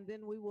 and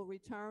then we will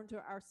return to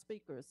our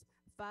speakers.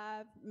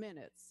 5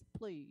 minutes,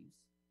 please.